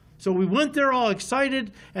 So we went there all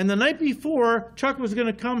excited. And the night before, Chuck was going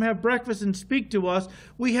to come have breakfast and speak to us.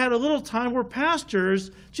 We had a little time where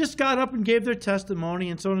pastors just got up and gave their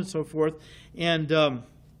testimony and so on and so forth. And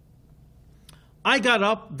I got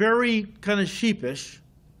up very kind of sheepish,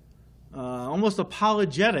 almost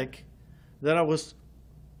apologetic that I was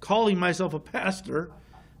calling myself a pastor.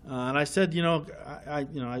 And I said, I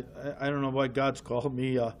don't know why God's called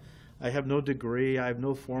me. I have no degree. I have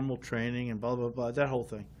no formal training and blah, blah, blah, that whole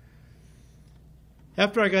thing.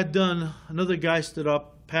 After I got done, another guy stood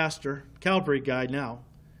up, pastor, Calvary guy now.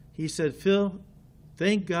 He said, Phil,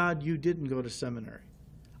 thank God you didn't go to seminary.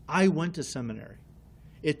 I went to seminary.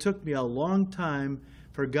 It took me a long time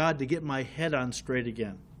for God to get my head on straight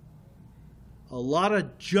again. A lot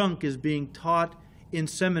of junk is being taught in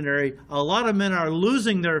seminary. A lot of men are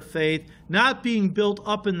losing their faith, not being built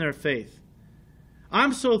up in their faith.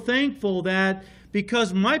 I'm so thankful that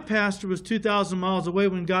because my pastor was 2,000 miles away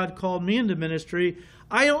when God called me into ministry,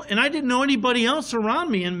 I didn't know anybody else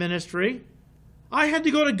around me in ministry. I had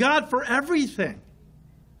to go to God for everything.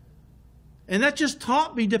 And that just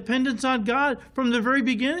taught me dependence on God from the very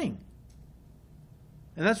beginning.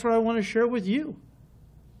 And that's what I want to share with you.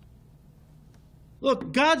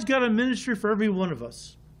 Look, God's got a ministry for every one of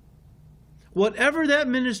us. Whatever that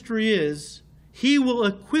ministry is, He will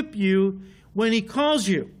equip you when He calls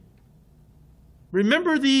you.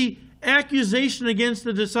 Remember the accusation against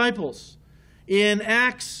the disciples in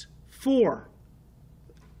Acts 4.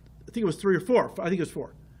 I think it was 3 or 4. I think it was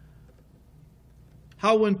 4.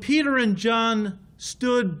 How when Peter and John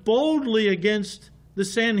stood boldly against the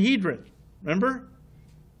Sanhedrin, remember?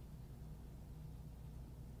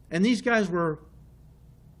 And these guys were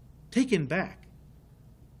taken back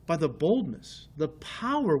by the boldness, the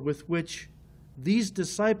power with which these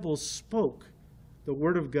disciples spoke the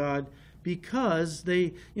Word of God, because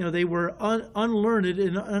they were unlearned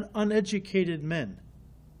and uneducated men.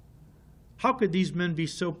 How could these men be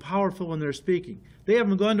so powerful when they're speaking? They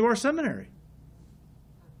haven't gone to our seminary.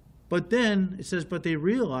 But then it says, but they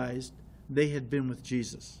realized they had been with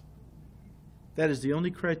Jesus. That is the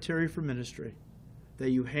only criteria for ministry,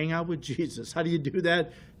 that you hang out with Jesus. How do you do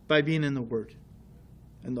that? By being in the Word.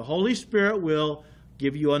 And the Holy Spirit will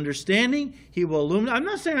give you understanding. He will illuminate. I'm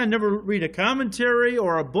not saying I never read a commentary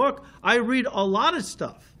or a book. I read a lot of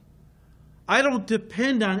stuff. I don't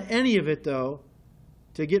depend on any of it, though,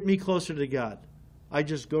 to get me closer to God. I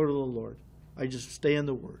just go to the Lord. I just stay in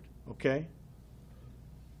the Word, okay?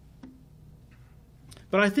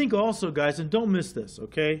 But I think also, guys, and don't miss this,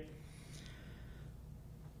 okay?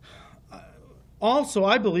 Also,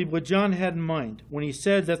 I believe what John had in mind when he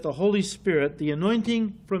said that the Holy Spirit, the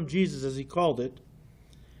anointing from Jesus, as he called it,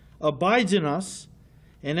 abides in us,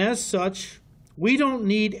 and as such, we don't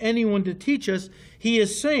need anyone to teach us. He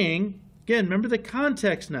is saying, again, remember the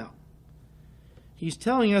context now. He's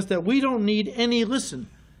telling us that we don't need any, listen,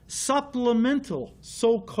 supplemental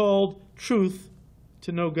so-called truth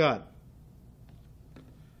to know God.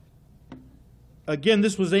 Again,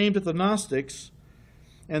 this was aimed at the Gnostics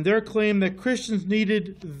and their claim that Christians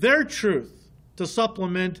needed their truth to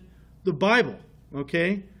supplement the Bible,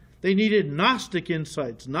 okay? They needed Gnostic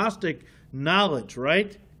insights, Gnostic knowledge,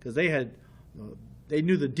 right? Because they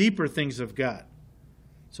knew the deeper things of God.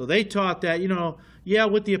 So they taught that, yeah,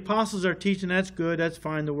 what the apostles are teaching, that's good, that's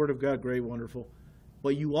fine, the Word of God, great, wonderful.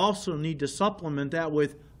 But you also need to supplement that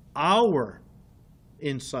with our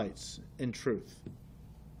insights and truth.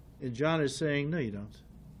 And John is saying, no, you don't.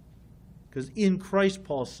 Because in Christ,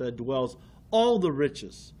 Paul said, dwells all the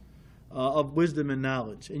riches of wisdom and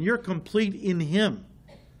knowledge. And you're complete in Him,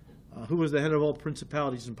 who is the head of all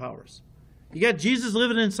principalities and powers. You got Jesus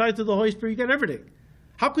living inside through the Holy Spirit. You got everything.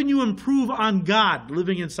 How can you improve on God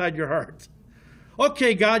living inside your heart?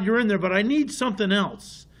 Okay, God, you're in there, but I need something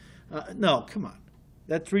else. No, come on.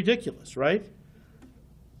 That's ridiculous, right?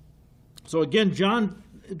 So again, John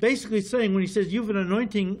basically saying when he says you have an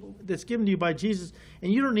anointing that's given to you by Jesus,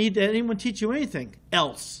 and you don't need that anyone teach you anything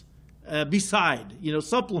else beside,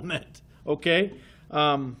 supplement, okay?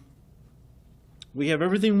 We have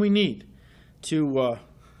everything we need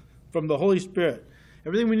from the Holy Spirit.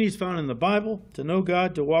 Everything we need is found in the Bible to know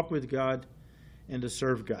God, to walk with God, and to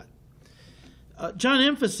serve God. John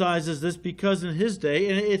emphasizes this because in his day,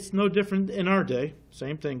 and it's no different in our day,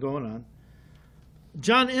 same thing going on,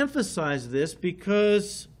 John emphasized this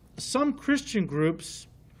because some Christian groups,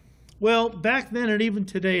 well, back then and even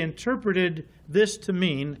today, interpreted this to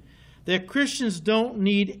mean that Christians don't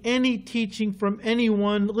need any teaching from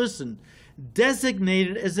anyone, listen,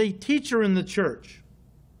 designated as a teacher in the church.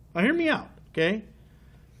 Now, hear me out, okay?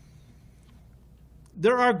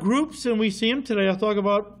 There are groups, and we see them today. I'll talk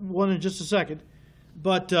about one in just a second.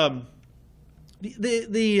 But the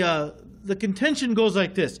contention goes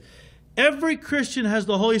like this. Every Christian has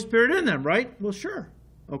the Holy Spirit in them, right? Well, sure.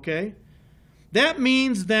 Okay. That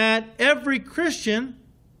means that every Christian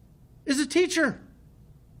is a teacher.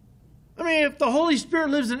 I mean, if the Holy Spirit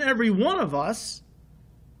lives in every one of us,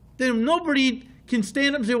 then nobody can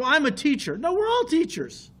stand up and say, well, I'm a teacher. No, we're all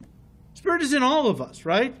teachers. Spirit is in all of us,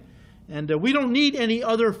 right? And we don't need any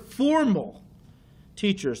other formal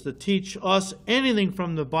teachers to teach us anything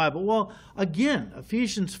from the Bible. Well, again,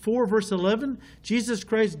 Ephesians 4, verse 11, Jesus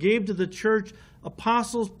Christ gave to the church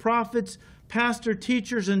apostles, prophets, pastor,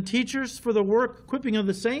 teachers, and teachers for the work, equipping of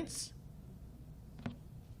the saints.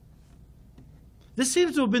 This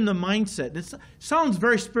seems to have been the mindset. It sounds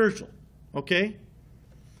very spiritual, okay?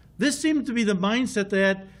 This seems to be the mindset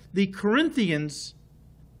that the Corinthians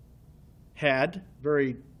had,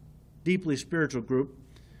 very deeply spiritual group,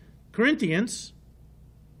 Corinthians,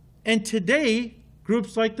 and today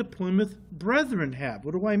groups like the Plymouth Brethren have.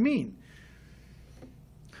 What do I mean?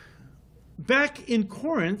 Back in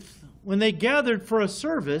Corinth, when they gathered for a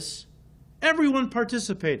service, everyone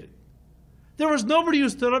participated. There was nobody who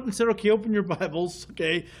stood up and said, okay, open your Bibles,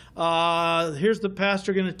 okay, here's the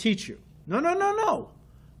pastor going to teach you. No.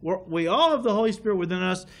 We all have the Holy Spirit within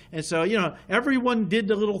us, and so, everyone did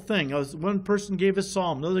the little thing. One person gave a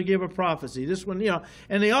psalm, another gave a prophecy, this one,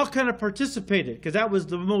 and they all kind of participated because that was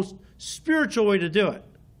the most spiritual way to do it.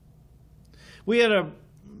 We had a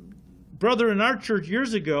brother in our church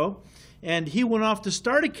years ago, and he went off to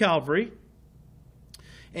start at Calvary,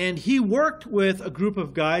 and he worked with a group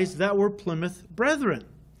of guys that were Plymouth Brethren.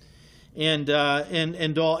 and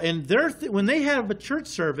all. And when they have a church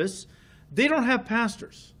service, they don't have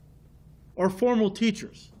pastors or formal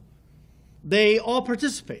teachers. They all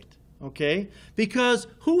participate, okay? Because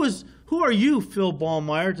who are you, Phil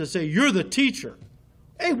Ballmaier, to say you're the teacher?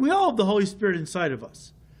 Hey, we all have the Holy Spirit inside of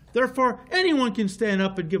us. Therefore, anyone can stand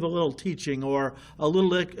up and give a little teaching or a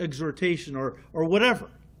little exhortation or whatever.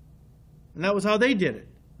 And that was how they did it,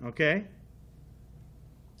 okay?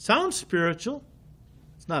 Sounds spiritual.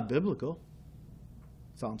 It's not biblical.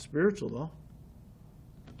 Sounds spiritual, though.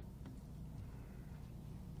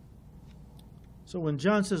 So when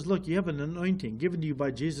John says, look, you have an anointing given to you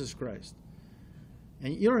by Jesus Christ,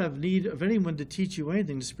 and you don't have need of anyone to teach you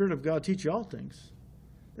anything, the Spirit of God teach you all things.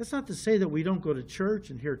 That's not to say that we don't go to church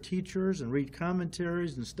and hear teachers and read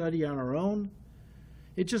commentaries and study on our own.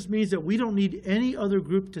 It just means that we don't need any other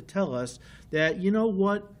group to tell us that, you know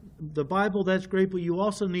what, the Bible, that's great, but you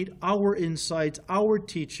also need our insights, our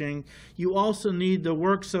teaching. You also need the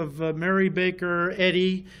works of Mary Baker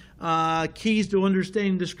Eddy, keys to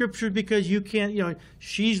understanding the Scriptures, because you can't,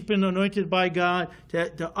 she's been anointed by God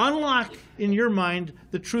to unlock in your mind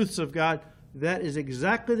the truths of God. That is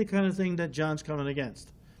exactly the kind of thing that John's coming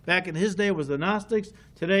against. Back in his day it was the Gnostics.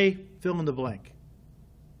 Today, fill in the blank.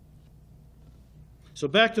 So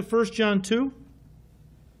back to 1 John 2,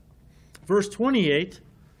 verse 28.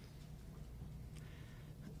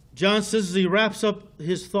 John says as he wraps up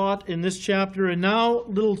his thought in this chapter, and now,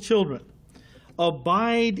 little children,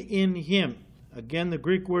 abide in him. Again, the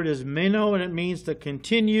Greek word is meno, and it means to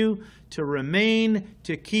continue, to remain,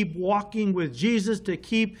 to keep walking with Jesus, to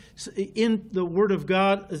keep in the Word of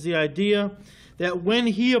God is the idea that when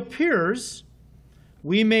he appears,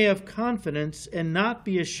 we may have confidence and not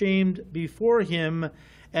be ashamed before him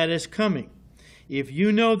at his coming. If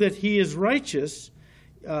you know that he is righteous,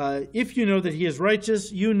 you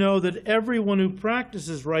know that everyone who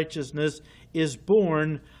practices righteousness is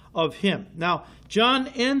born of him. Now, John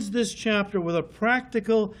ends this chapter with a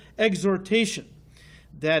practical exhortation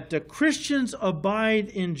that Christians abide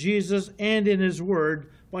in Jesus and in his word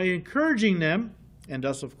by encouraging them, and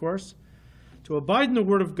us of course, to abide in the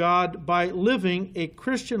word of God by living a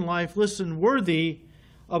Christian life, listen, worthy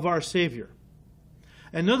of our Savior.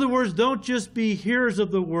 In other words, don't just be hearers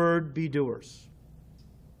of the word, be doers.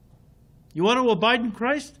 You want to abide in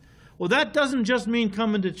Christ? Well, that doesn't just mean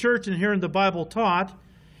coming to church and hearing the Bible taught.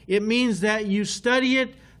 It means that you study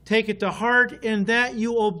it, take it to heart, and that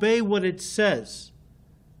you obey what it says.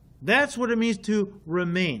 That's what it means to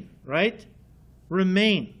remain, right?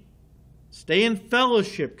 Remain. Stay in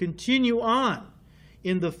fellowship. Continue on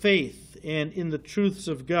in the faith and in the truths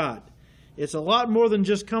of God. It's a lot more than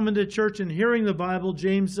just coming to church and hearing the Bible.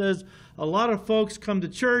 James says a lot of folks come to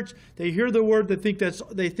church, they hear the word, they think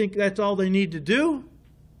that's all they need to do,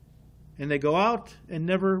 and they go out and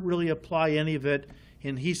never really apply any of it.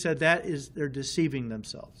 And he said they're deceiving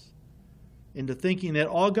themselves into thinking that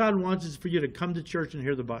all God wants is for you to come to church and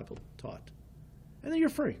hear the Bible taught. And then you're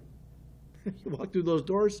free. You walk through those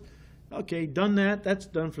doors, okay, done that, that's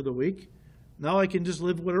done for the week. Now I can just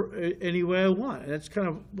live any way I want. And that's kind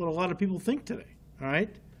of what a lot of people think today, all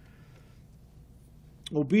right?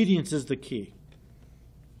 Obedience is the key.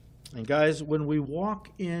 And guys, when we walk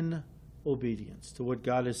in obedience to what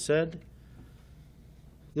God has said,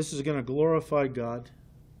 this is going to glorify God,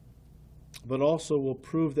 but also will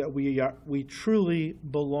prove that we truly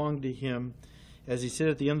belong to him. As he said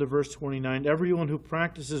at the end of verse 29, everyone who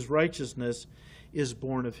practices righteousness is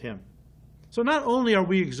born of him. So not only are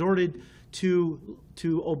we exhorted to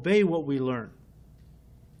obey what we learn,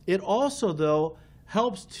 it also, though,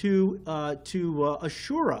 helps to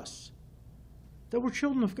assure us that we're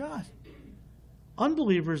children of God.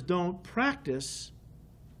 Unbelievers don't practice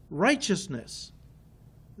righteousness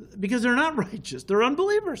because they're not righteous. They're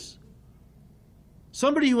unbelievers.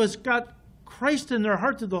 Somebody who has got Christ in their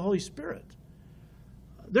heart through the Holy Spirit,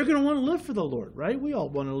 they're going to want to live for the Lord, right? We all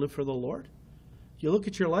want to live for the Lord. You look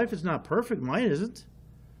at your life, it's not perfect. Mine isn't.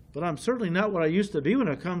 But I'm certainly not what I used to be when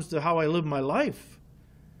it comes to how I live my life.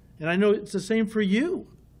 And I know it's the same for you.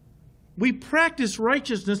 We practice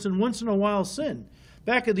righteousness and once in a while sin.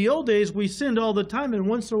 Back in the old days, we sinned all the time and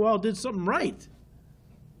once in a while did something right.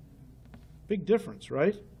 Big difference,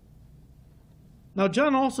 right? Now,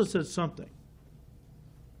 John also said something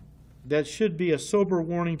that should be a sober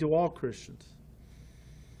warning to all Christians.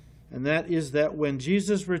 And that is that when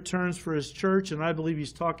Jesus returns for his church, and I believe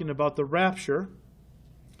he's talking about the rapture,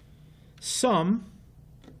 some,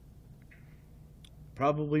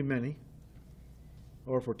 probably many,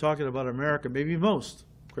 or if we're talking about America, maybe most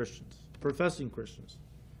Christians, professing Christians,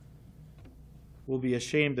 will be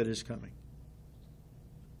ashamed at his coming.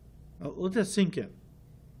 Now, let that sink in.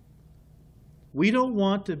 We don't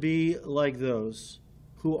want to be like those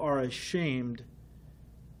who are ashamed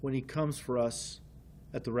when he comes for us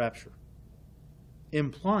at the rapture,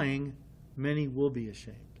 implying many will be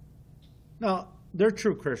ashamed. Now, they're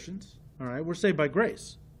true Christians, all right? We're saved by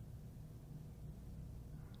grace.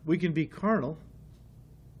 We can be carnal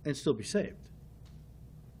and still be saved.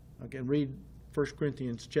 Again, read 1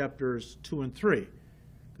 Corinthians chapters 2 and 3,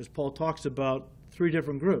 because Paul talks about three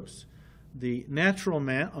different groups. The natural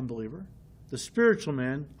man, unbeliever, the spiritual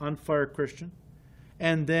man, on fire Christian,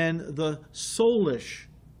 and then the soulish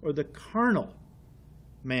or the carnal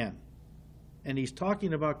man. And he's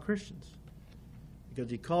talking about Christians because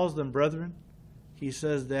he calls them brethren. He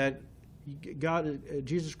says that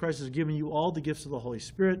Jesus Christ has given you all the gifts of the Holy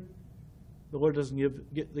Spirit. The Lord doesn't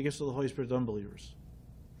give the gifts of the Holy Spirit to unbelievers.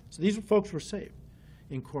 So these folks were saved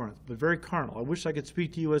in Corinth, but very carnal. I wish I could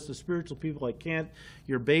speak to you as the spiritual people. I can't.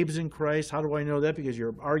 You're babes in Christ. How do I know that? Because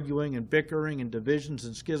you're arguing and bickering and divisions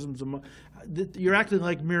and schisms. You're acting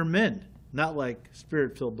like mere men, not like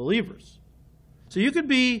spirit-filled believers. So you could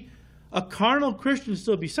be a carnal Christian and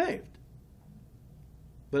still be saved.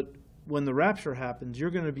 But when the rapture happens, you're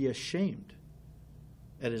going to be ashamed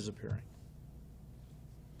at his appearing.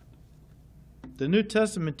 The New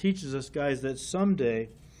Testament teaches us, guys, that someday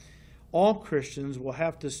all Christians will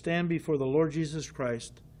have to stand before the Lord Jesus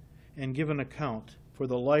Christ and give an account for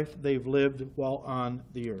the life they've lived while on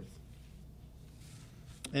the earth.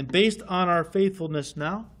 And based on our faithfulness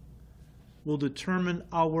now, will determine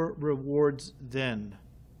our rewards then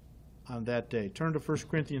on that day. Turn to 1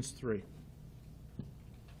 Corinthians 3.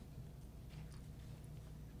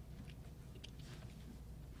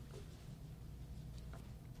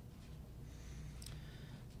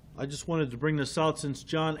 I just wanted to bring this out since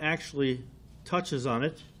John actually touches on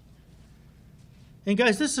it. And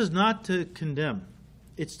guys, this is not to condemn.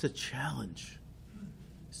 It's to challenge.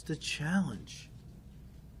 It's to challenge.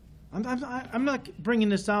 I'm not bringing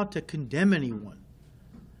this out to condemn anyone.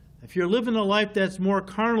 If you're living a life that's more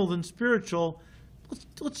carnal than spiritual,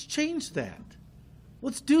 let's change that.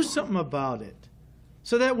 Let's do something about it.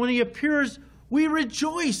 So that when he appears, we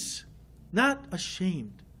rejoice, not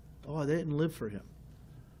ashamed. Oh, they didn't live for him.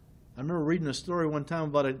 I remember reading a story one time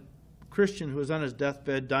about a Christian who was on his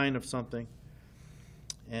deathbed dying of something.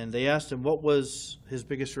 And they asked him what was his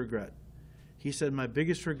biggest regret. He said, my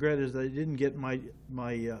biggest regret is that I didn't get my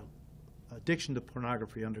addiction to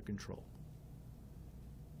pornography under control.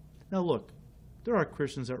 Now look, there are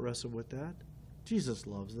Christians that wrestle with that. Jesus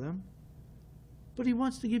loves them. But he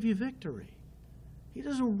wants to give you victory. He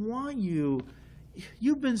doesn't want you.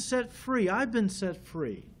 You've been set free. I've been set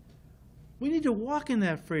free. We need to walk in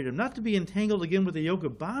that freedom, not to be entangled again with the yoke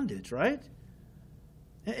of bondage, right?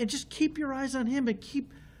 And just keep your eyes on him and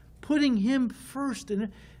keep putting him first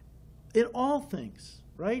in all things,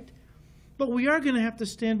 right? But we are going to have to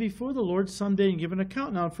stand before the Lord someday and give an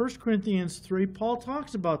account. Now, in 1 Corinthians 3, Paul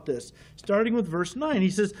talks about this, starting with verse 9. He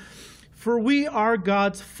says, for we are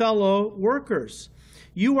God's fellow workers.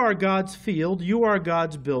 You are God's field. You are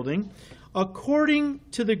God's building. According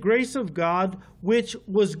to the grace of God, which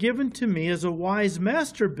was given to me as a wise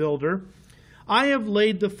master builder, I have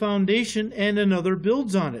laid the foundation and another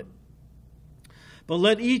builds on it. But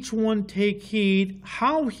let each one take heed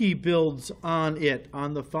how he builds on it,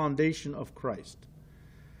 on the foundation of Christ.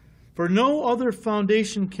 For no other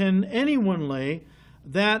foundation can anyone lay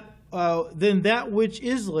than that which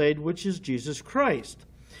is laid, which is Jesus Christ.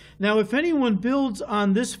 Now, if anyone builds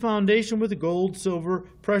on this foundation with gold, silver,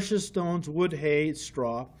 precious stones, wood, hay,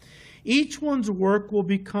 straw, each one's work will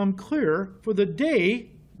become clear, for the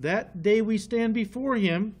day, that day we stand before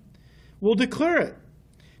him, will declare it,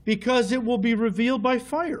 because it will be revealed by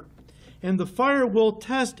fire. And the fire will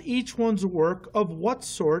test each one's work of what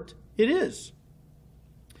sort it is.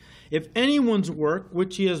 If anyone's work,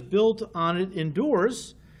 which he has built on it,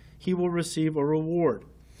 endures, he will receive a reward.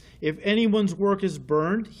 If anyone's work is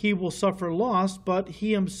burned, he will suffer loss, but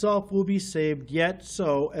he himself will be saved, yet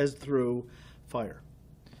so as through fire.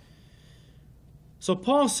 So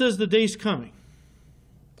Paul says the day's coming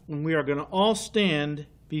when we are going to all stand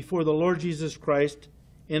before the Lord Jesus Christ,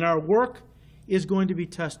 and our work is going to be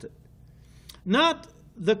tested. Not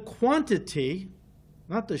the quantity,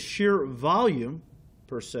 not the sheer volume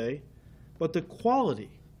per se, but the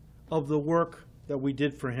quality of the work that we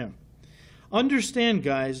did for him. Understand,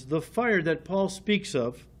 guys, the fire that Paul speaks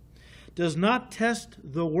of does not test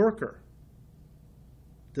the worker.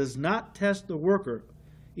 Does not test the worker,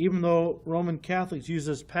 even though Roman Catholics use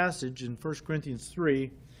this passage in 1 Corinthians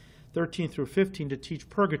 3, 13 through 15 to teach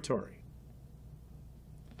purgatory.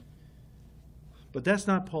 But that's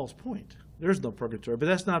not Paul's point. There's no purgatory, but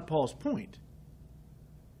that's not Paul's point.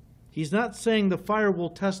 He's not saying the fire will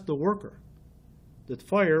test the worker. The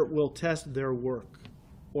fire will test their work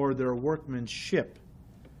or their workmanship.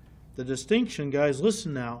 The distinction, guys,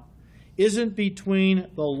 listen now, isn't between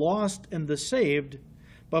the lost and the saved,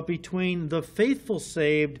 but between the faithful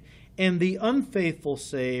saved and the unfaithful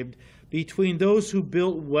saved, between those who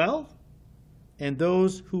built well and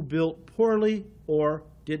those who built poorly or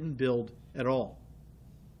didn't build at all.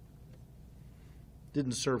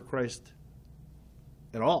 Didn't serve Christ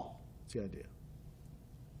at all. That's the idea.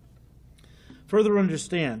 Further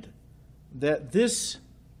understand that this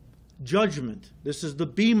judgment, this is the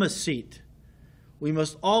bema seat. We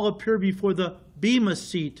must all appear before the bema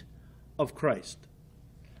seat of Christ.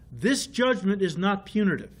 This judgment is not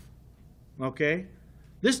punitive. Okay?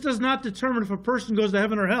 This does not determine if a person goes to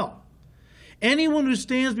heaven or hell. Anyone who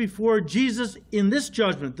stands before Jesus in this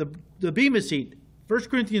judgment, the bema seat, 1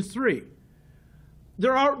 Corinthians 3,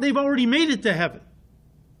 they've already made it to heaven.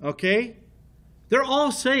 Okay? They're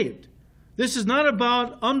all saved. This is not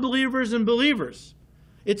about unbelievers and believers.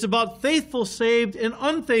 It's about faithful saved and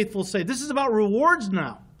unfaithful saved. This is about rewards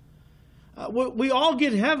now. We all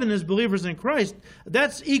get heaven as believers in Christ.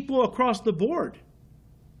 That's equal across the board.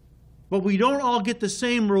 But we don't all get the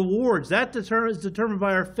same rewards. That is determined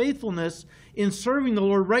by our faithfulness in serving the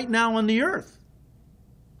Lord right now on the earth.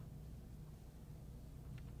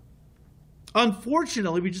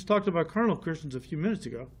 Unfortunately, we just talked about carnal Christians a few minutes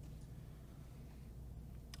ago.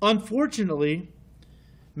 Unfortunately,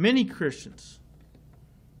 many Christians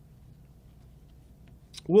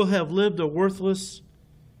will have lived a worthless,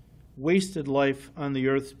 wasted life on the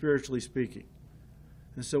earth, spiritually speaking.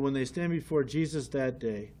 And so when they stand before Jesus that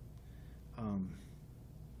day,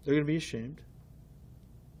 they're going to be ashamed.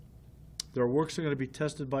 Their works are going to be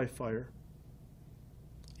tested by fire.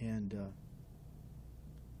 And,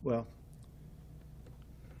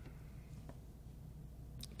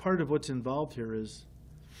 part of what's involved here is,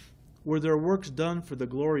 were their works done for the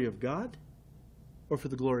glory of God or for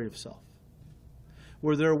the glory of self?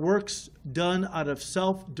 Were their works done out of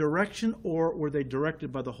self-direction, or were they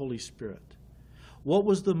directed by the Holy Spirit? What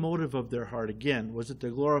was the motive of their heart? Again, was it to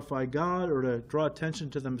glorify God or to draw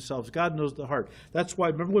attention to themselves? God knows the heart. That's why,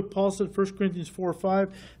 remember what Paul said, 1 Corinthians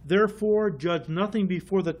 4:5? Therefore, judge nothing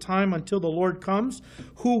before the time until the Lord comes,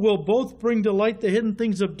 who will both bring to light the hidden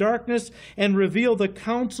things of darkness and reveal the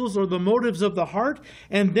counsels or the motives of the heart,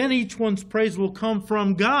 and then each one's praise will come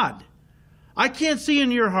from God. I can't see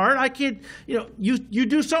in your heart. I can't, you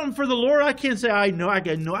do something for the Lord. I can't say, I know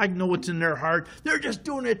what's in their heart. They're just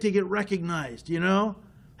doing it to get recognized,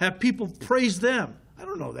 Have people praise them. I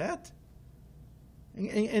don't know that.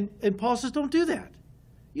 And Paul says, don't do that.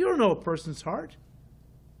 You don't know a person's heart.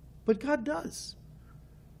 But God does.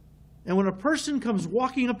 And when a person comes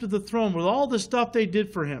walking up to the throne with all the stuff they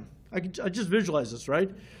did for him, I just visualize this,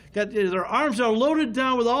 right? Their arms are loaded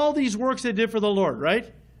down with all these works they did for the Lord,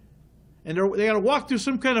 right? And they got to walk through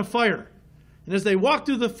some kind of fire. And as they walk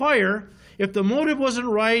through the fire, if the motive wasn't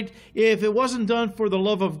right, if it wasn't done for the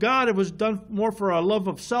love of God, it was done more for a love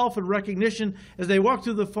of self and recognition, as they walk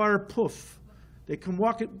through the fire, poof, they come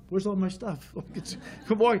walking. Where's all my stuff?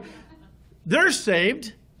 Come walk. They're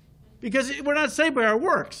saved because we're not saved by our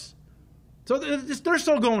works. So they're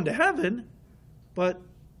still going to heaven, but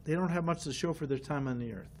they don't have much to show for their time on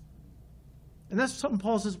the earth. And that's something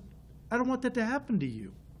Paul says, I don't want that to happen to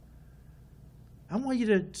you. I want you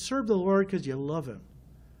to serve the Lord because you love Him.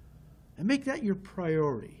 And make that your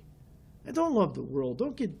priority. And don't love the world.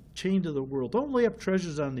 Don't get chained to the world. Don't lay up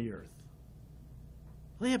treasures on the earth.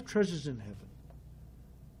 Lay up treasures in heaven.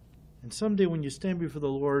 And someday when you stand before the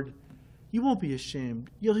Lord, you won't be ashamed.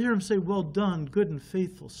 You'll hear Him say, well done, good and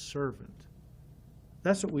faithful servant.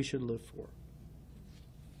 That's what we should live for.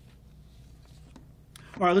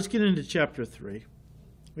 All right, let's get into chapter 3.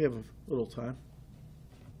 We have a little time.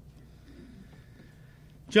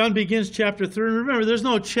 John begins chapter 3. And remember, there's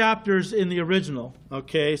no chapters in the original,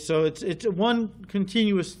 okay? So it's one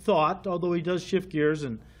continuous thought, although he does shift gears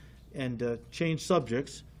and change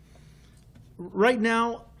subjects. Right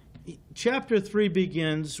now, chapter 3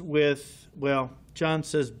 begins with, John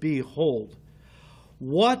says, behold,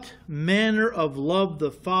 what manner of love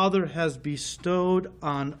the Father has bestowed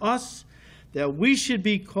on us, that we should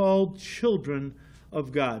be called children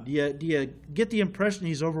of God. Do you get the impression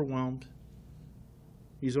he's overwhelmed?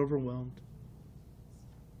 He's overwhelmed.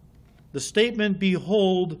 The statement,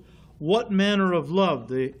 behold, what manner of love,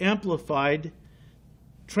 the Amplified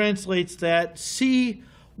translates that, see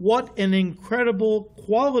what an incredible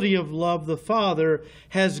quality of love the Father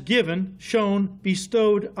has given, shown,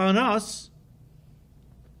 bestowed on us.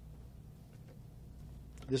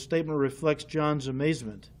 This statement reflects John's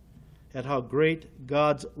amazement at how great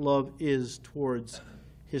God's love is towards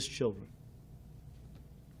his children.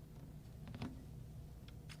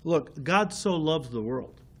 Look, God so loves the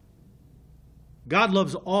world. God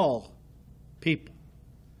loves all people.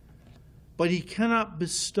 But he cannot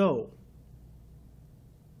bestow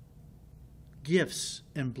gifts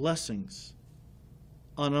and blessings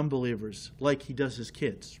on unbelievers like he does his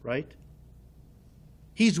kids, right?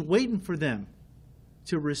 He's waiting for them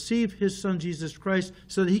to receive his son Jesus Christ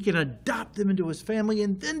so that he can adopt them into his family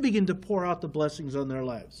and then begin to pour out the blessings on their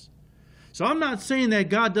lives. So I'm not saying that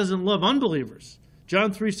God doesn't love unbelievers.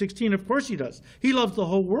 John 3:16, of course he does. He loves the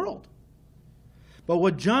whole world. But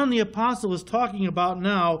what John the Apostle is talking about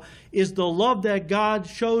now is the love that God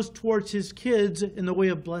shows towards his kids in the way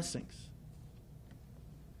of blessings.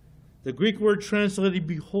 The Greek word translated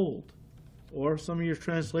behold, or some of your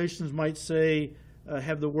translations might say,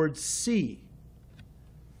 have the word see.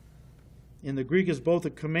 In the Greek is both a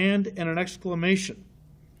command and an exclamation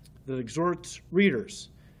that exhorts readers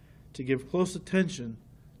to give close attention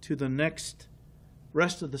to the next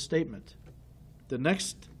rest of the statement. The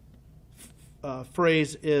next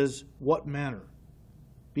phrase is, what manner?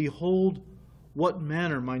 Behold, what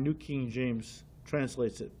manner, my New King James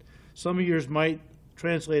translates it. Some of yours might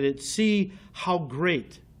translate it, see how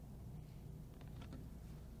great.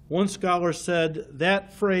 One scholar said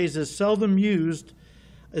that phrase is a seldom used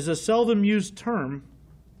term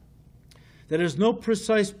that has no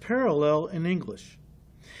precise parallel in English.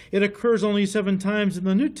 It occurs only 7 times in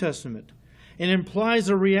the New Testament and implies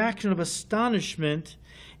a reaction of astonishment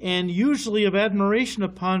and usually of admiration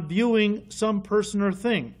upon viewing some person or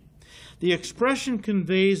thing. The expression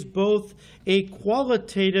conveys both a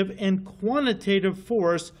qualitative and quantitative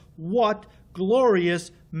force. What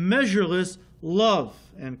glorious, measureless love,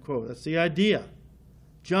 end quote. That's the idea.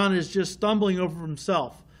 John is just stumbling over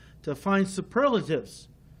himself to find superlatives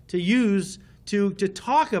to use to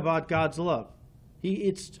talk about God's love.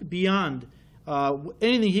 It's beyond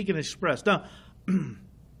anything he can express. Now,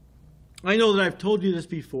 I know that I've told you this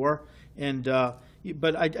before,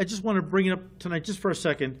 but I just want to bring it up tonight just for a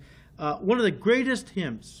second. One of the greatest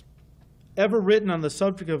hymns ever written on the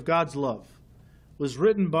subject of God's love was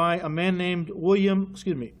written by a man named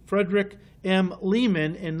Frederick M.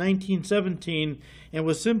 Lehman in 1917, and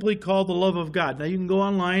was simply called The Love of God. Now you can go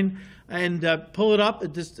online and pull it up.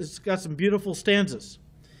 It's got some beautiful stanzas.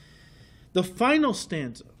 The final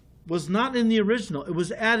stanza was not in the original. It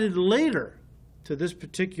was added later to this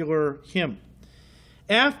particular hymn.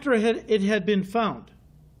 After it had been found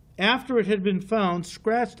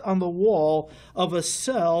scratched on the wall of a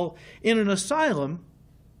cell in an asylum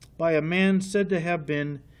by a man said to have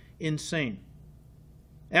been insane.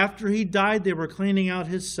 After he died, they were cleaning out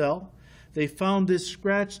his cell. They found this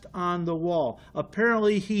scratched on the wall.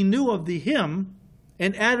 Apparently, he knew of the hymn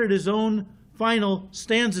and added his own final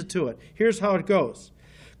stanza to it. Here's how it goes.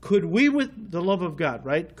 Could we with the love of God,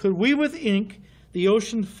 right? Could we with ink the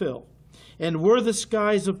ocean fill, and were the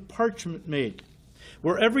skies of parchment made,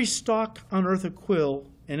 were every stalk on earth a quill,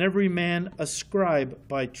 and every man a scribe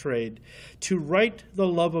by trade, to write the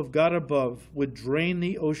love of God above would drain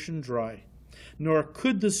the ocean dry, nor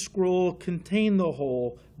could the scroll contain the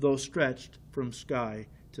whole, though stretched from sky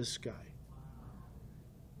to sky.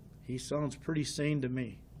 He sounds pretty sane to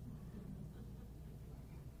me.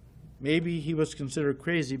 Maybe he was considered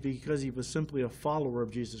crazy because he was simply a follower of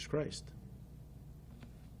Jesus Christ.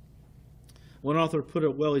 One author put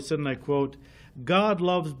it well. He said, and I quote, God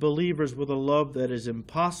loves believers with a love that is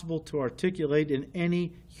impossible to articulate in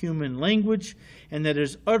any human language and that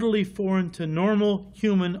is utterly foreign to normal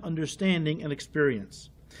human understanding and experience.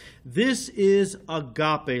 This is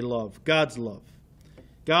agape love, God's love,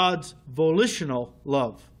 God's volitional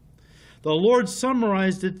love. The Lord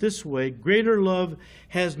summarized it this way: greater love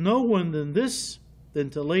has no one than this,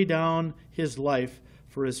 than to lay down his life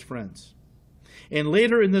for his friends. And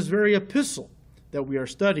later in this very epistle that we are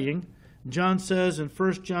studying, John says in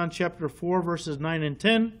 1 John chapter 4, verses 9 and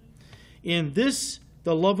 10, in this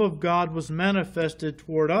the love of God was manifested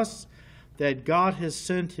toward us, that God has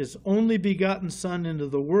sent his only begotten Son into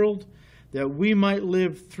the world, that we might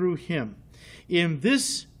live through him. In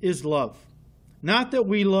this is love, not that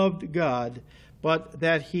we loved God, but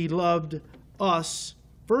that he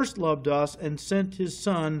first loved us, and sent his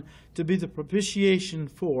Son to be the propitiation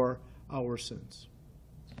for our sins.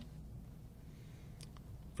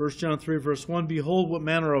 1 John 3, verse 1, behold, what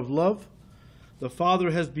manner of love the Father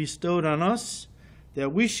has bestowed on us,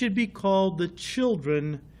 that we should be called the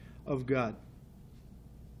children of God.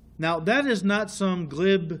 Now, that is not some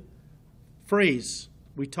glib phrase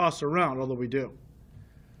we toss around, although we do.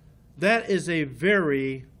 That is a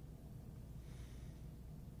very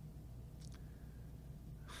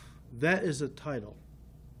That is a title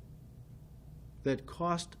that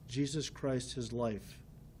cost Jesus Christ his life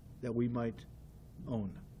that we might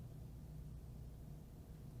own.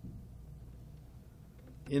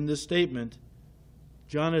 In this statement,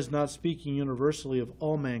 John is not speaking universally of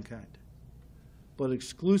all mankind, but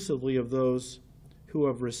exclusively of those who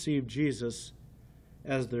have received Jesus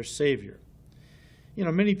as their Savior. You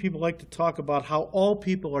know, many people like to talk about how all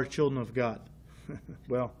people are children of God.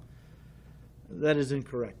 Well, that is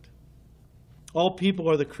incorrect. All people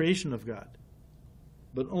are the creation of God,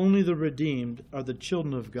 but only the redeemed are the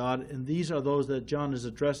children of God, and these are those that John is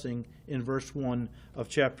addressing in verse 1 of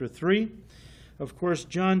chapter 3. Of course,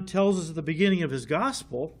 John tells us at the beginning of his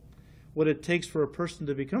gospel what it takes for a person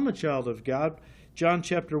to become a child of God. John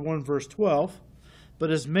chapter 1, verse 12. But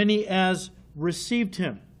as many as received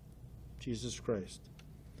him, Jesus Christ,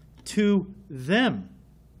 to them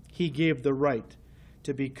he gave the right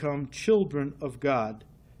to become children of God,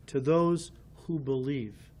 to those who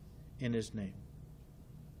believe in his name.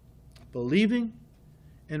 Believing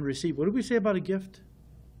and receive. What did we say about a gift?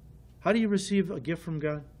 How do you receive a gift from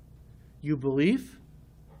God? You believe,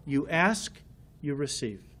 you ask, you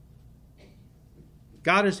receive.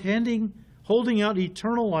 God is holding out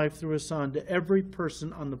eternal life through his Son to every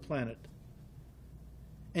person on the planet.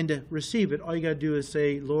 And to receive it, all you got to do is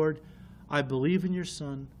say, Lord, I believe in your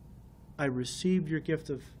Son. I received your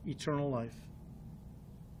gift of eternal life.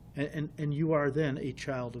 And you are then a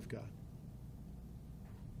child of God.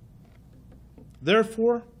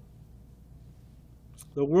 Therefore,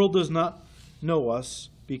 the world does not know us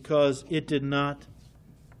because it did not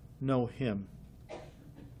know him.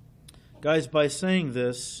 Guys, by saying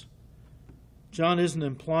this, John isn't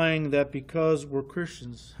implying that because we're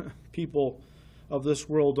Christians, people of this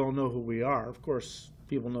world don't know who we are. Of course,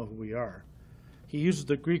 people know who we are. He uses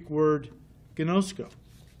the Greek word gnosko.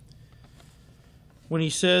 When he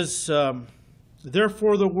says,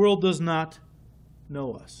 therefore the world does not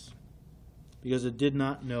know us, because it did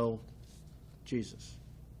not know Jesus.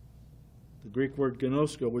 The Greek word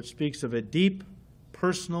gnosko, which speaks of a deep,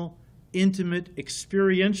 personal, intimate,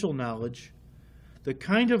 experiential knowledge, the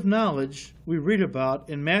kind of knowledge we read about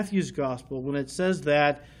in Matthew's Gospel when it says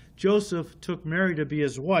that Joseph took Mary to be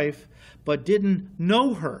his wife, but didn't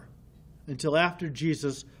know her until after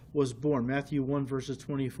Jesus was born. Matthew 1, verses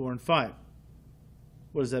 24 and 5.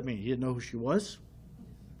 What does that mean? He didn't know who she was?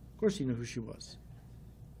 Of course he knew who she was.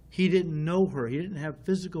 He didn't know her. He didn't have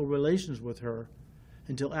physical relations with her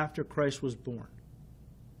until after Christ was born.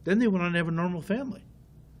 Then they went on to have a normal family.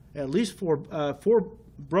 At least four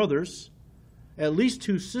brothers, at least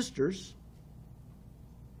 2 sisters,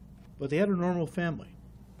 but they had a normal family.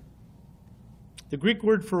 The Greek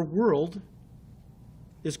word for world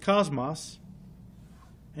is cosmos,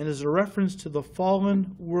 and is a reference to the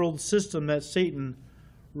fallen world system that Satan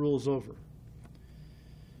rules over.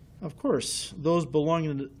 Of course, those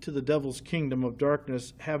belonging to the devil's kingdom of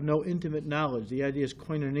darkness have no intimate knowledge. The idea is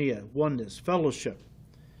koinonia, oneness, fellowship.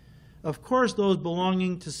 Of course, those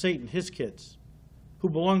belonging to Satan, his kids, who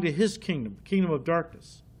belong to his kingdom, kingdom of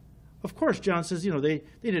darkness. Of course, John says, they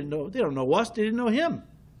don't know us, they didn't know him.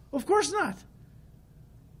 Of course not.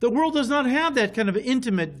 The world does not have that kind of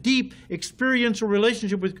intimate, deep, experiential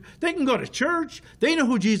relationship with. They can go to church. They know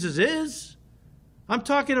who Jesus is. I'm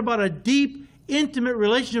talking about a deep, intimate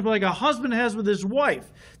relationship like a husband has with his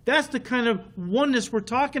wife. That's the kind of oneness we're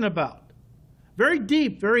talking about. Very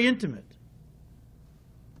deep, very intimate.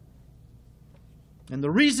 And the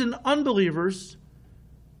reason unbelievers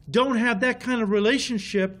don't have that kind of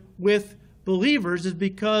relationship with believers is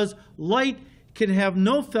because light can have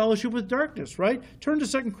no fellowship with darkness, right? Turn to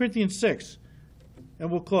 2 Corinthians 6, and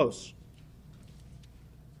we'll close.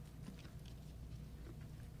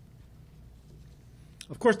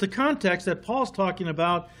 Of course, the context that Paul's talking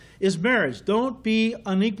about is marriage. Don't be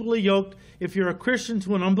unequally yoked if you're a Christian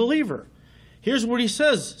to an unbeliever. Here's what he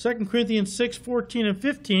says, 2 Corinthians 6, 14 and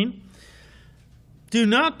 15. Do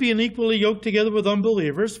not be unequally yoked together with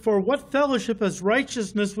unbelievers, for what fellowship has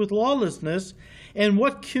righteousness with lawlessness, and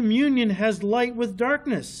what communion has light with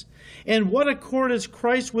darkness? And what accord has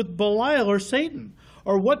Christ with Belial or Satan?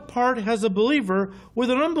 Or what part has a believer with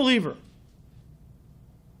an unbeliever?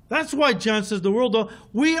 That's why John says the world,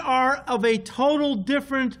 we are of a total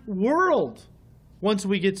different world once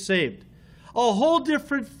we get saved. A whole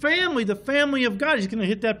different family, the family of God. He's going to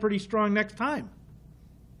hit that pretty strong next time.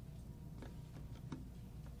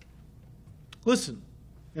 Listen,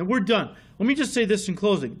 and we're done. Let me just say this in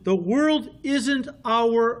closing. The world isn't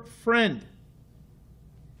our friend.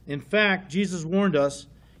 In fact, Jesus warned us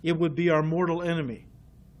it would be our mortal enemy.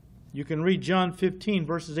 You can read John 15,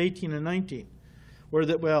 verses 18 and 19. I'll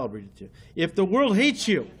read it to you. If the world hates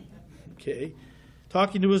you, Okay.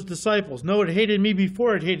 Talking to his disciples. No, it hated me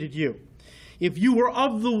before it hated you. If you were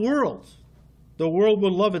of the world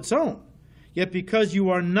would love its own. Yet because you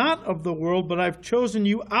are not of the world, but I've chosen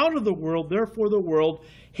you out of the world, therefore the world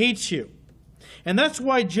hates you. And that's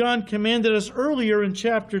why John commanded us earlier in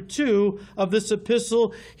chapter 2 of this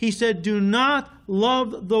epistle. He said, do not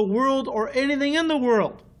love the world or anything in the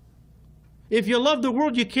world. If you love the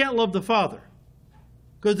world, you can't love the Father,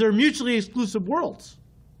 because they're mutually exclusive worlds.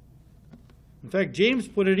 In fact, James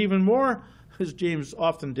put it even more, as James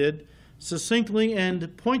often did, succinctly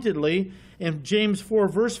and pointedly in James 4,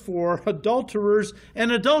 verse 4, adulterers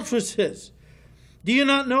and adulteresses. Do you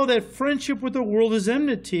not know that friendship with the world is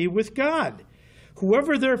enmity with God?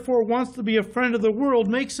 Whoever therefore wants to be a friend of the world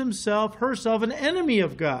makes herself an enemy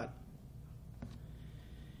of God.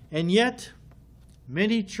 And yet,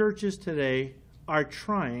 many churches today are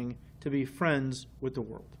trying to be friends with the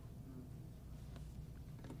world.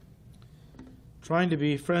 Trying to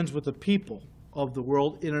be friends with the people of the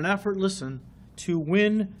world in an effort, listen, to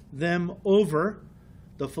win them over.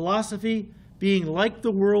 The philosophy being like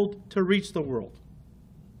the world to reach the world.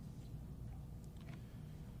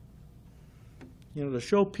 You know, to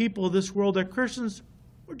show people of this world that Christians,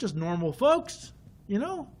 we're just normal folks, you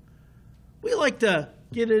know. We like to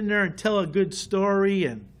get in there and tell a good story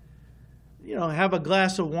and, you know, have a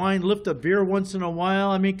glass of wine, lift a beer once in a while.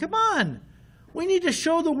 I mean, come on. We need to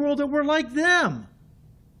show the world that we're like them.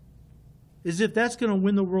 As if that's going to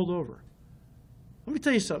win the world over. Let me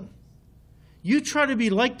tell you something. You try to be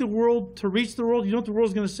like the world to reach the world, you know what the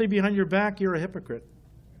world's going to say behind your back? You're a hypocrite.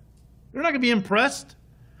 They're not going to be impressed.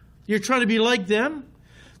 You're trying to be like them.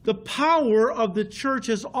 The power of the church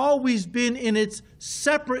has always been in its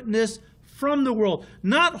separateness from the world.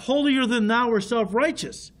 Not holier than thou or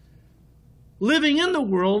self-righteous. Living in the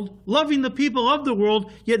world, loving the people of the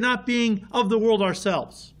world, yet not being of the world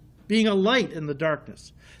ourselves. Being a light in the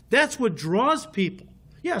darkness. That's what draws people.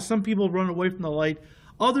 Yeah, some people run away from the light.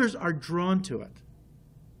 Others are drawn to it.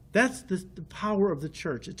 That's the power of the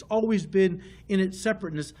church. It's always been in its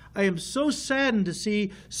separateness. I am so saddened to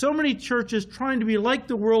see so many churches trying to be like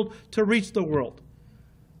the world to reach the world.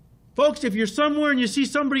 Folks, if you're somewhere and you see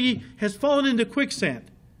somebody has fallen into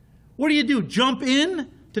quicksand, what do? Jump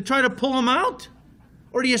in to try to pull them out?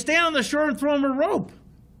 Or do you stand on the shore and throw them a rope?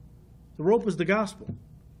 The rope is the gospel.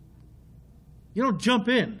 You don't jump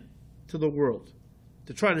in to the world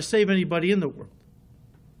to try to save anybody in the world.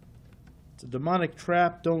 It's a demonic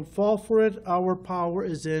trap. Don't fall for it. Our power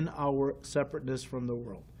is in our separateness from the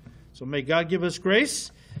world. So may God give us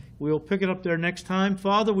grace. We'll pick it up there next time.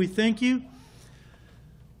 Father, we thank you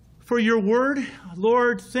for your word.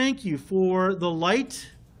 Lord, thank you for the light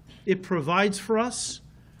it provides for us.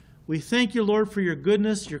 We thank you, Lord, for your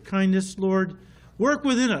goodness, your kindness, Lord. Work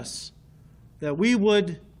within us that we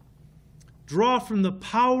would draw from the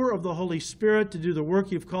power of the Holy Spirit to do the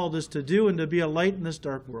work you've called us to do and to be a light in this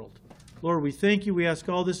dark world. Lord, we thank you. We ask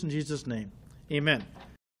all this in Jesus' name. Amen.